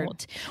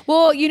hard.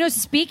 Well, you know,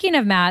 speaking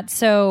of Matt,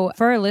 so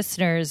for our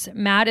listeners,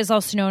 Matt is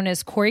also known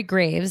as Corey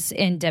Graves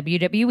in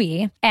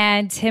WWE,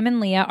 and him and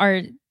Leah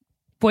are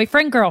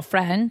boyfriend,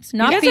 girlfriend,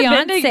 not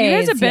fiancés. You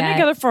guys have been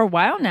together for a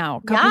while now.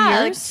 A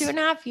couple years? Like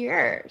 2.5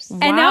 years. Wow.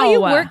 And now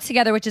you work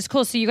together, which is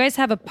cool. So you guys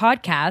have a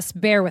podcast,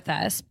 Bear With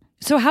Us.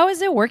 So how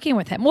is it working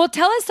with him? Well,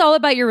 tell us all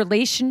about your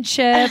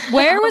relationship.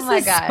 Where was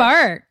the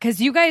spark? Because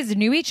you guys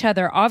knew each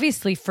other,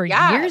 obviously, for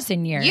years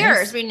and years.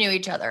 Years we knew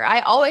each other.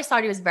 I always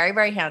thought he was very,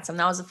 very handsome.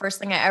 That was the first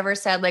thing I ever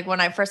said. Like,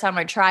 when I first had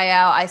my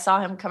tryout, I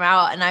saw him come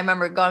out, and I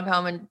remember going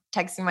home and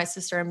texting my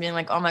sister and being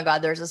like, oh my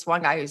God, there's this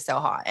one guy who's so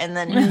hot. And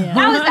then that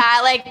was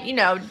that. Like, you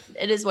know,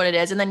 it is what it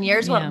is. And then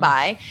years went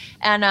by,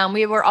 and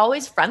we were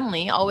always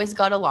friendly, always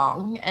got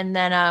along. And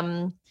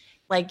then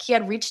like, he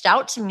had reached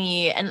out to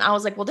me, and I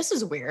was like, well, this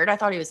is weird. I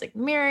thought he was like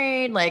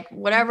married, like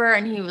whatever.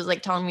 And he was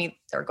like telling me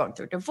they're going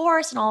through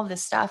divorce and all of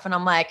this stuff. And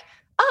I'm like,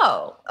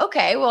 oh,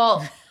 okay,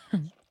 well,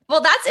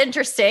 that's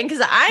interesting,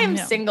 because I'm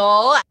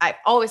single. I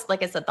always,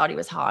 like I said, thought he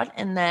was hot.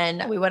 And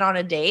then we went on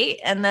a date,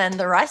 and then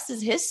the rest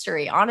is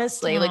history,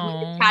 honestly. Like, we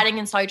were chatting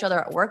and saw each other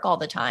at work all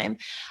the time.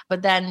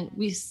 But then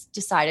we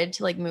decided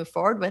to like move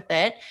forward with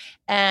it.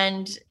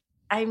 And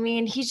I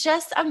mean, he's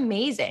just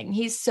amazing.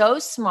 He's so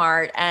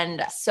smart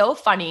and so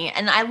funny.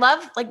 And I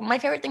love, like, my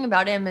favorite thing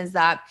about him is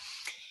that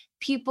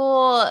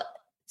people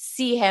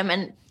see him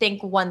and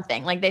think one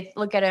thing. Like, they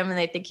look at him and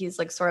they think he's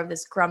like sort of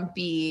this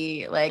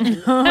grumpy, like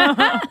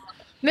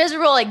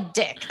miserable, like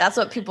dick. That's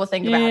what people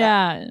think about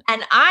him.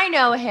 And I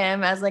know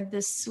him as like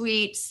this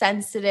sweet,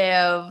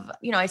 sensitive,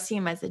 you know, I see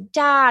him as a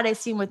dad. I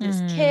see him with his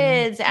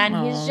kids,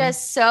 and he's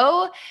just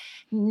so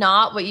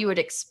not what you would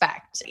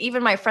expect.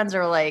 Even my friends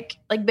are like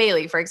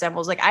Bailey, for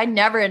example, is like, I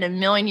never in a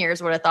million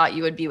years would have thought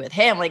you would be with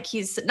him. Like,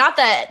 he's not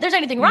that there's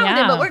anything wrong with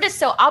him, but we're just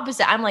so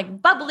opposite. I'm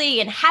like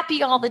bubbly and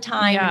happy all the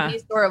time. And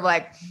he's sort of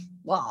like,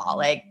 well,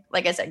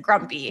 like I said,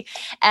 grumpy.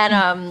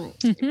 And,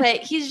 but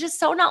he's just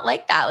so not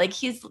like that. Like,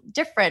 he's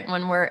different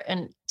when we're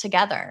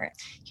together.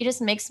 He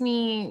just makes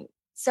me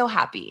so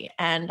happy,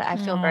 and I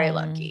feel very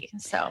lucky.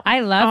 So I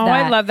love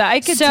that. I love that.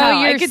 I could tell.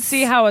 I could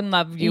see how in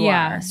love you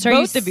are. So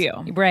both of you.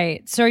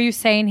 Right. So are you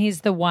saying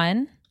he's the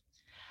one?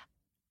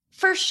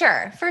 For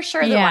sure. The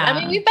one. I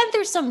mean, we've been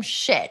through some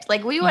shit.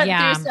 Like, we went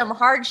through some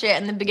hard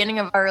shit in the beginning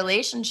of our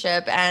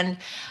relationship, and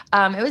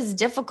it was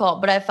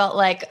difficult, but I felt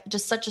like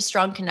just such a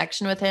strong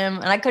connection with him.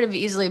 And I could have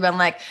easily been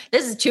like,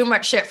 this is too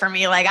much shit for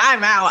me. Like,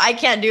 I'm out. I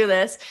can't do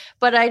this.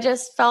 But I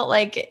just felt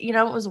like, you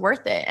know, it was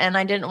worth it. And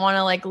I didn't want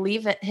to like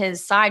leave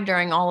his side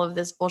during all of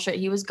this bullshit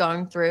he was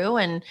going through.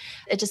 And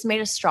it just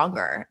made us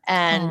stronger.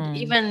 And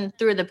even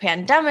through the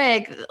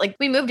pandemic, like,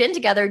 we moved in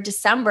together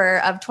December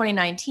of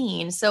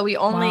 2019. So we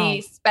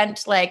only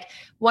spent like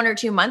 1 or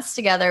 2 months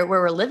together where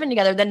we're living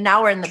together. Then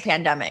now we're in the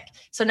pandemic.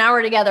 So now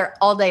we're together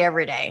all day,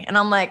 every day. And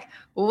I'm like,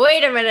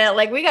 wait a minute,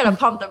 like, we got to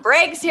pump the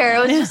brakes here. It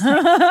was just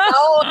like,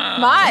 so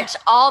much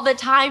all the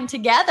time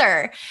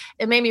together.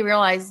 It made me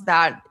realize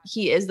that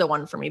he is the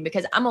one for me,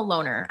 because I'm a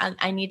loner.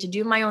 I need to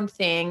do my own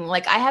thing.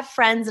 Like, I have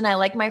friends, and I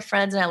like my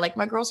friends, and I like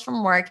my girls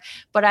from work,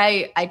 but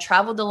I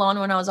traveled alone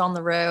when I was on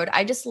the road.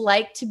 I just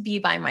like to be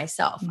by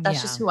myself.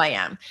 That's just who I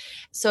am.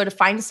 So to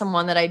find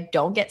someone that I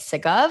don't get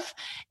sick of,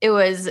 it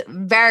was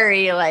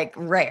very like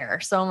rare.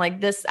 So I'm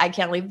like, I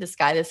can't leave this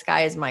guy. This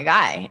guy is my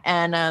guy.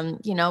 And,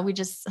 you know, we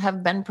just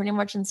have been pretty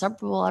much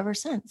inseparable ever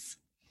since.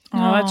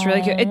 Oh, that's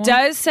really cute. It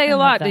does say a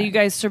lot that you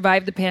guys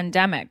survived the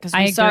pandemic, because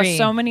we saw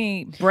so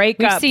many breakups.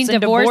 We've seen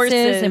and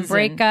divorces and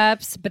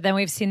breakups, but then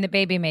we've seen the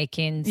baby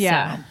making.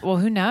 Yeah. So. Well,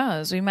 who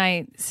knows? We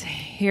might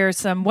hear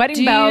some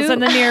wedding bells in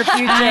the near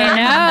future.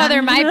 I know.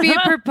 There might be a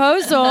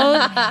proposal.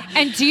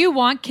 And do you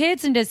want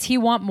kids? And does he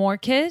want more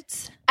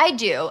kids? I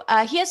do.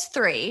 He has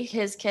 3.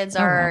 His kids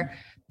are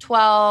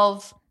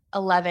 12,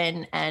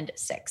 11, and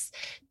 6.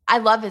 I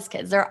love his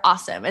kids. They're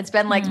awesome. It's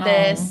been like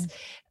this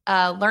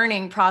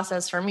learning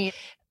process for me.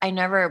 I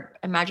never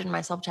imagined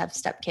myself to have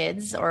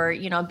stepkids or,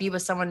 you know, be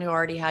with someone who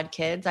already had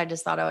kids. I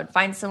just thought I would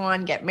find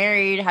someone, get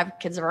married, have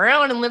kids of our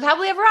own, and live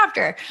happily ever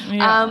after.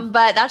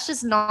 But that's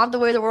just not the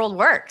way the world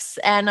works.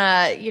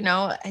 And, you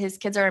know, his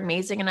kids are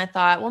amazing. And I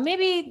thought, well,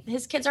 maybe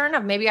his kids are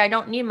enough. Maybe I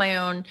don't need my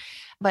own.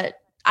 But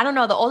I don't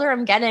know. The older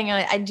I'm getting,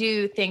 I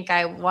do think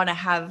I want to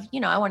have,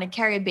 you know, I want to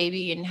carry a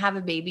baby and have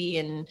a baby.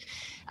 And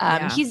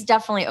he's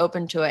definitely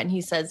open to it. And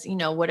he says, you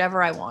know,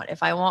 whatever I want.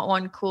 If I want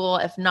one, cool.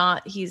 If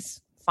not,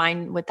 he's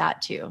fine with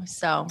that too.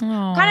 So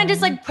kind of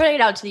just like put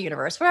it out to the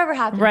universe, whatever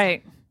happens.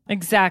 Right.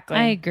 Exactly.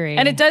 I agree.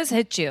 And it does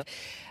hit you.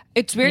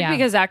 It's weird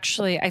because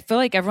actually I feel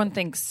like everyone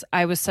thinks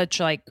I was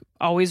such like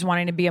always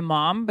wanting to be a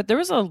mom, but there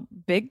was a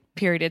big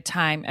period of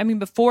time. I mean,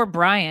 before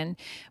Brian,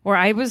 where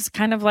I was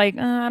kind of like,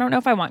 I don't know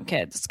if I want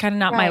kids. It's kind of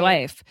not my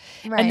life.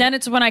 Right. And then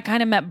it's when I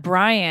kind of met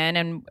Brian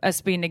and us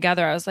being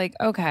together, I was like,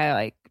 okay,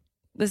 like,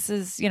 this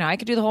is, you know, I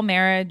could do the whole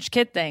marriage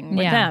kid thing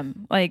with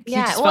them. Like, he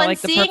just felt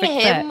like the perfect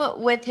seeing him fit.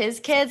 with his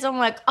kids, I'm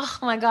like, oh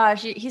my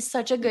gosh, he's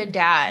such a good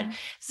dad.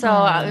 So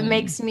it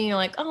makes me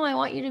like, oh, I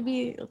want you to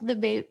be the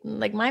baby,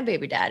 like my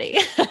baby daddy.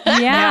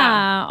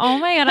 Oh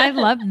my God, I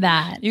love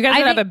that. You guys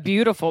would have a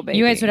beautiful baby.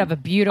 You guys would have a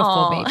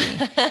beautiful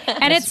baby.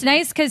 And it's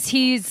nice because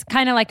he's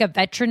kind of like a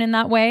veteran in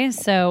that way.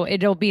 So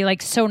it'll be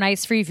like so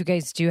nice for you if you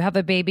guys do have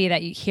a baby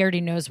that he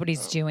already knows what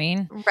he's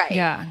doing. Right.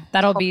 Yeah.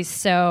 That'll be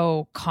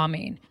so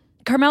calming.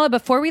 Carmella,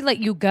 before we let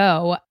you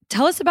go,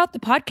 tell us about the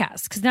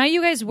podcast, because now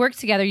you guys work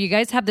together. You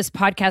guys have this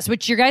podcast,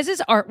 which your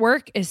guys'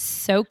 artwork is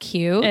so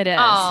cute. It is.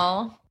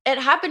 Oh, it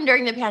happened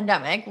during the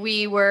pandemic.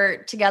 We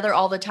were together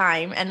all the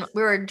time, and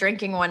we were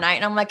drinking one night,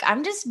 and I'm like,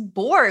 I'm just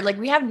bored. Like,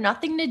 we have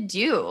nothing to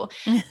do.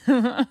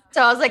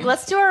 So I was like,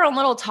 let's do our own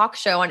little talk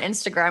show on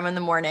Instagram in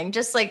the morning,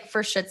 just like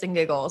for shits and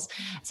giggles.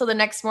 So the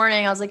next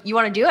morning I was like, you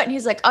want to do it? And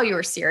he's like, oh, you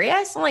were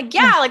serious? I'm like,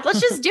 yeah, like,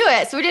 let's just do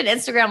it. So we did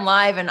Instagram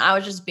Live, and I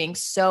was just being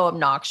so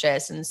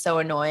obnoxious and so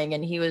annoying.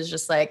 And he was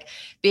just like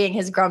being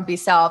his grumpy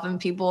self, and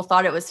people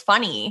thought it was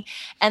funny.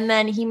 And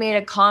then he made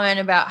a comment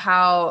about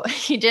how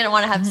he didn't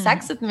want to have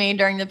sex with me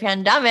during the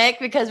pandemic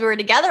because we were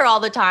together all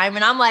the time.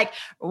 And I'm like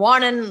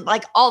wanting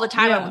like all the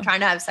time I'm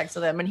trying to have sex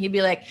with him. And he'd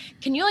be like,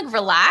 can you like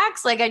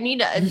relax? Like I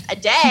need a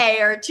day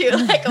or two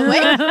like away.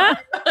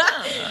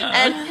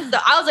 And so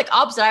I was like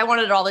opposite. I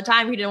wanted it all the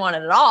time. He didn't want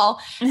it at all.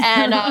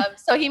 And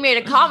so he made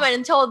a comment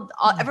and told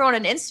everyone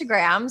on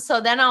Instagram.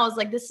 So then I was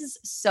like, this is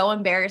so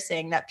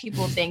embarrassing that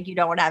people think you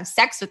don't want to have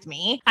sex with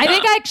me. I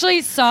think I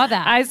actually saw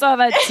that. I saw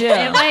that too.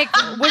 It like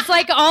was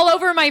like all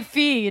over my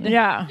feed.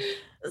 Yeah.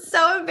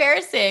 So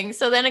embarrassing.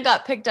 So then it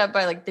got picked up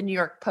by like the New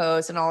York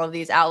Post and all of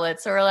these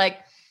outlets. So we're like,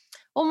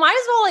 well, might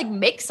as well like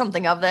make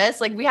something of this.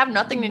 Like we have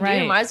nothing to do.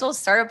 Might as well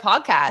start a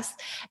podcast.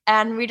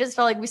 And we just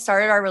felt like we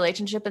started our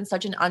relationship in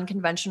such an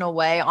unconventional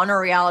way on a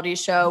reality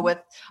show with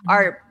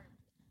our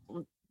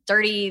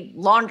dirty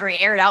laundry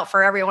aired out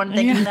for everyone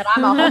thinking that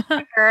I'm a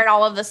homemaker and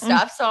all of this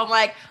stuff. So I'm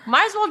like,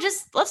 might as well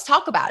let's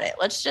talk about it.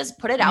 Let's just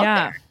put it out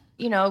there.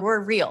 You know, we're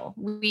real.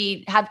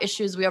 We have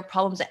issues. We have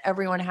problems that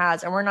everyone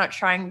has. And we're not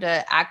trying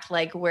to act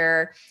like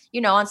we're,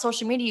 you know, on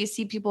social media, you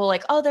see people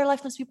like, oh, their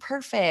life must be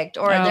perfect.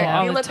 Or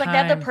they look like they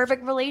have the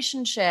perfect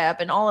relationship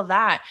and all of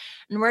that.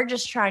 And we're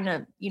just trying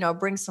to, you know,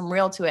 bring some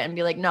real to it and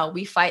be like, no,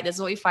 we fight. This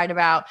is what we fight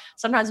about.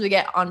 Sometimes we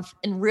get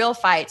in real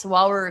fights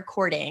while we're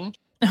recording.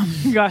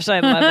 Oh my gosh, I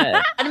love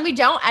it. And we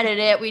don't edit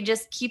it. We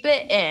just keep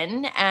it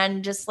in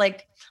and just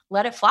like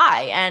let it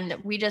fly. And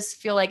we just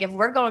feel like if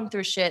we're going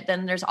through shit,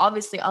 then there's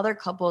obviously other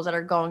couples that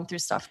are going through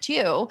stuff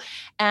too.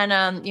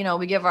 And, you know,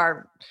 we give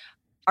our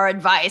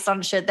advice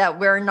on shit that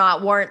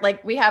weren't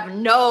like, we have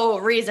no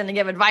reason to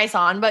give advice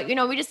on, but, you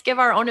know, we just give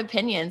our own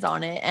opinions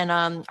on it. And,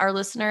 our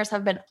listeners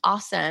have been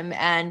awesome.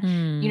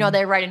 And, you know,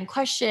 they write in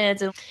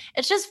questions and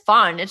it's just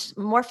fun. It's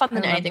more fun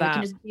than anything. We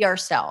can just be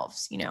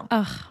ourselves, you know?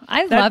 Oh,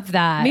 I love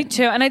that. Me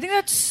too. And I think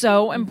that's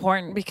so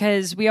important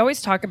because we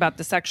always talk about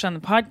this section on the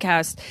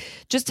podcast,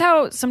 just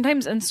how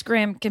sometimes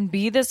Instagram can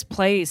be this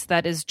place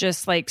that is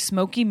just like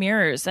smoky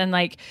mirrors and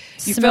like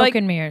you feel like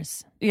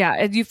mirrors.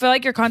 Yeah, you feel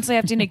like you're constantly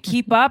having to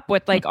keep up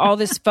with like all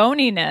this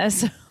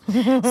phoniness.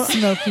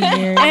 Smoky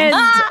mirrors.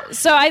 And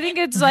so I think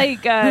it's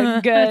like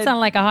good. It sounds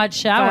like a hot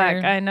shower.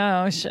 Fuck, I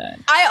know. Shit.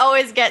 I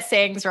always get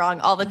sayings wrong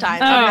all the time.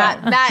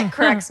 Matt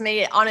corrects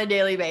me on a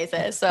daily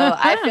basis. So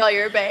I feel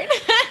your pain.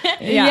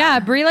 Yeah,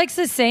 Brie likes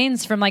the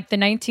sayings from like the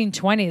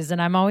 1920s.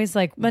 And I'm always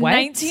like, the what?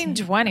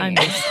 1920s. I'm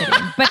just kidding.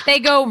 But they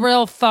go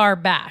real far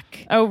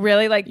back. Oh,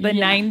 really? Like the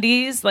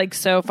 90s? Like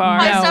so far?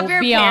 My stuff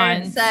your beyond.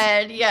 parents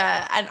said,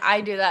 yeah. And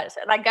I do that.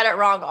 And I get it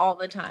wrong all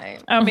the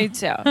time. Oh, me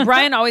too.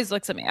 Brian always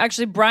looks at me.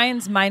 Actually,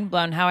 Brian's mind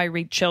blown how I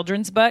read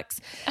children's books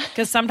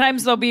because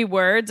sometimes there'll be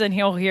words and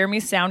he'll hear me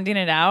sounding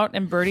it out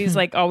and Birdie's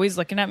like always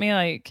looking at me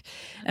like,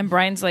 and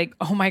Brian's like,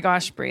 oh my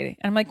gosh, Brady.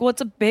 And I'm like, well, it's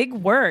a big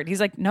word.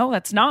 He's like, no,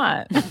 that's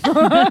not.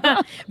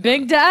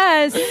 Big to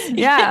us.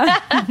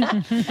 Yeah.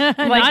 Like,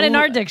 not in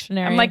our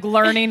dictionary. I'm like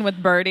learning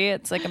with Birdie.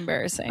 It's like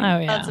embarrassing. Oh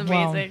yeah. That's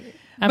amazing.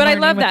 Well, but I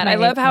love that. I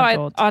love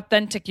how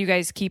authentic you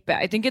guys keep it.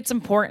 I think it's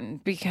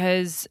important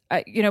because,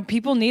 you know,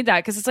 people need that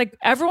because it's like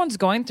everyone's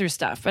going through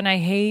stuff. And I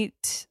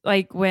hate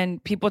like when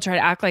people try to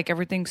act like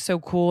everything's so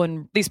cool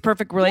and these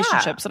perfect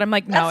relationships. And I'm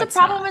like, no, that's the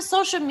problem with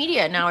social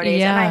media nowadays.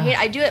 Yeah. And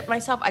I do it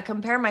myself. I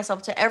compare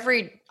myself to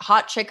every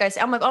hot chick I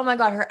see. I'm like, oh my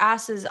God, her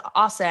ass is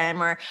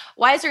awesome. Or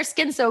why is her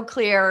skin so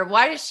clear? Or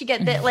why does she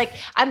get that? Like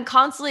I'm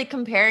constantly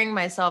comparing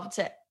myself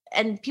to,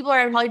 and people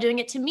are probably doing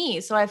it to me.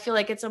 So I feel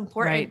like it's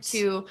important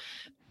to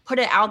put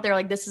it out there.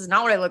 Like, this is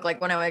not what I look like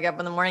when I wake up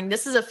in the morning.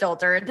 This is a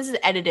filter. This is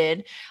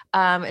edited.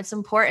 It's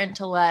important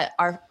to let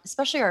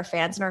especially our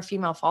fans and our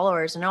female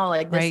followers know,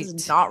 like, this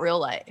is not real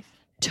life.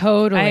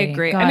 Totally. I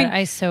agree. God, I mean,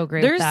 I so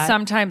agree there's with that.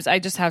 sometimes I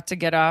just have to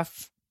get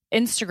off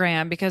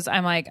Instagram because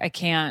I'm like, I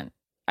can't.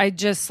 I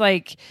just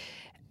like,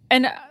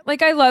 and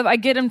like, I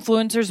get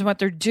influencers and what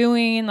they're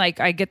doing. Like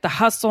I get the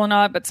hustle and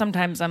all, but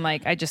sometimes I'm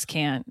like, I just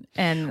can't.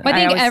 And I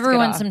think always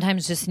everyone get off.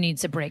 sometimes just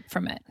needs a break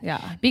from it.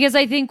 Yeah. Because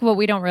I think what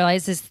we don't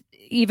realize is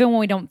even when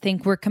we don't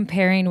think we're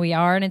comparing, we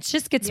are, and it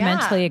just gets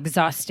mentally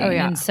exhausting. Oh,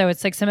 yeah. And so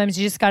it's like sometimes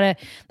you just gotta,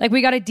 like,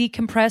 we gotta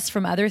decompress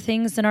from other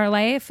things in our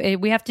life.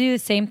 We have to do the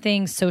same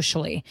thing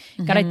socially.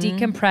 Gotta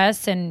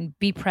decompress and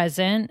be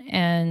present,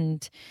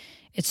 and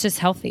it's just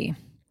healthy.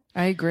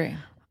 I agree.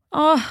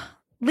 Oh,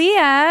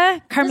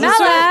 Leah,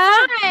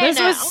 Carmella, This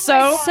was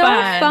so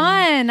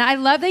fun. I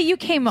love that you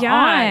came on.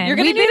 You're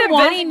gonna We've need been to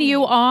wanting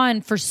you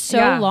on for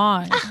so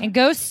long, and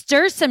go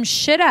stir some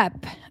shit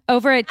up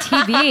over at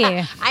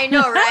TV. I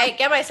know, right?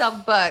 Get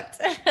myself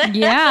booked.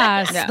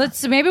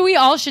 Yes. Maybe we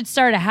all should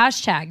start a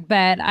hashtag,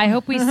 but I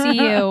hope we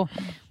see you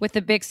with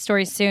the big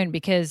story soon,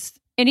 because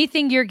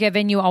anything you're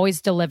given, you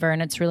always deliver,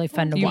 and it's really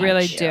fun to watch. You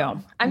really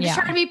do. I'm just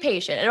trying to be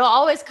patient. It'll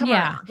always come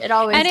around. It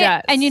always does.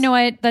 does. And you know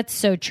what? That's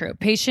so true.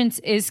 Patience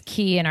is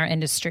key in our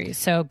industry.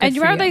 So good and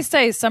for you know you. they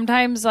say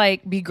sometimes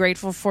like be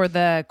grateful for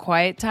the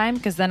quiet time,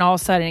 because then all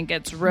of a sudden it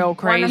gets real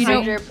crazy.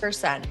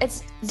 100%.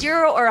 It's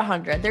 0 or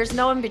 100. There's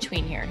no in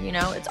between here. You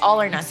know, it's all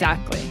or nothing.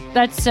 Exactly.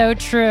 That's so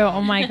true.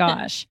 Oh my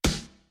gosh.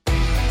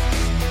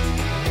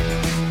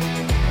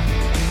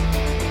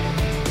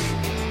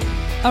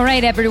 All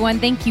right, everyone.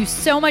 Thank you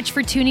so much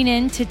for tuning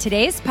in to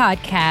today's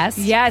podcast.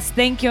 Yes,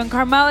 thank you. And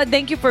Carmella,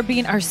 thank you for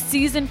being our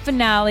season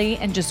finale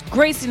and just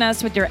gracing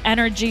us with your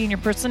energy and your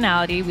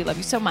personality. We love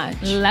you so much.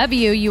 Love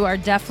you. You are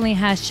definitely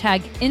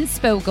hashtag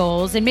inspo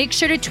goals. And make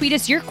sure to tweet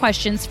us your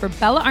questions for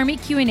Bella Army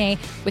Q&A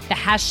with the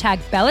hashtag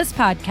Bellas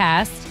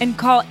Podcast. And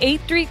call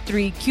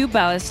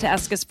 833-Q-Bellas to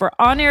ask us for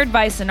on-air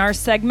advice in our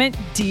segment,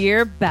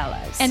 Dear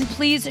Bellas. And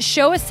please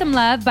show us some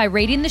love by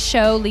rating the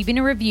show, leaving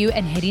a review,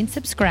 and hitting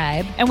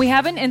subscribe. And we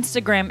have an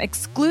Instagram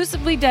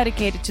exclusively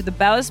dedicated to the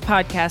Bellas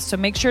Podcast, so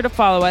make sure to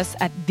follow us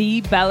at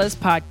The Bellas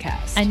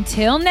Podcast.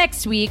 Until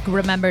next week,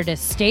 remember to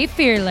stay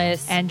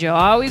fearless. And you'll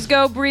always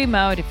go Brie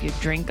mode if you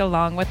drink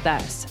along with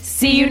us.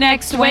 See you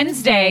next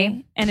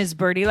Wednesday. And as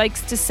Birdie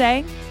likes to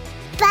say,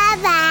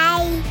 Bye-bye.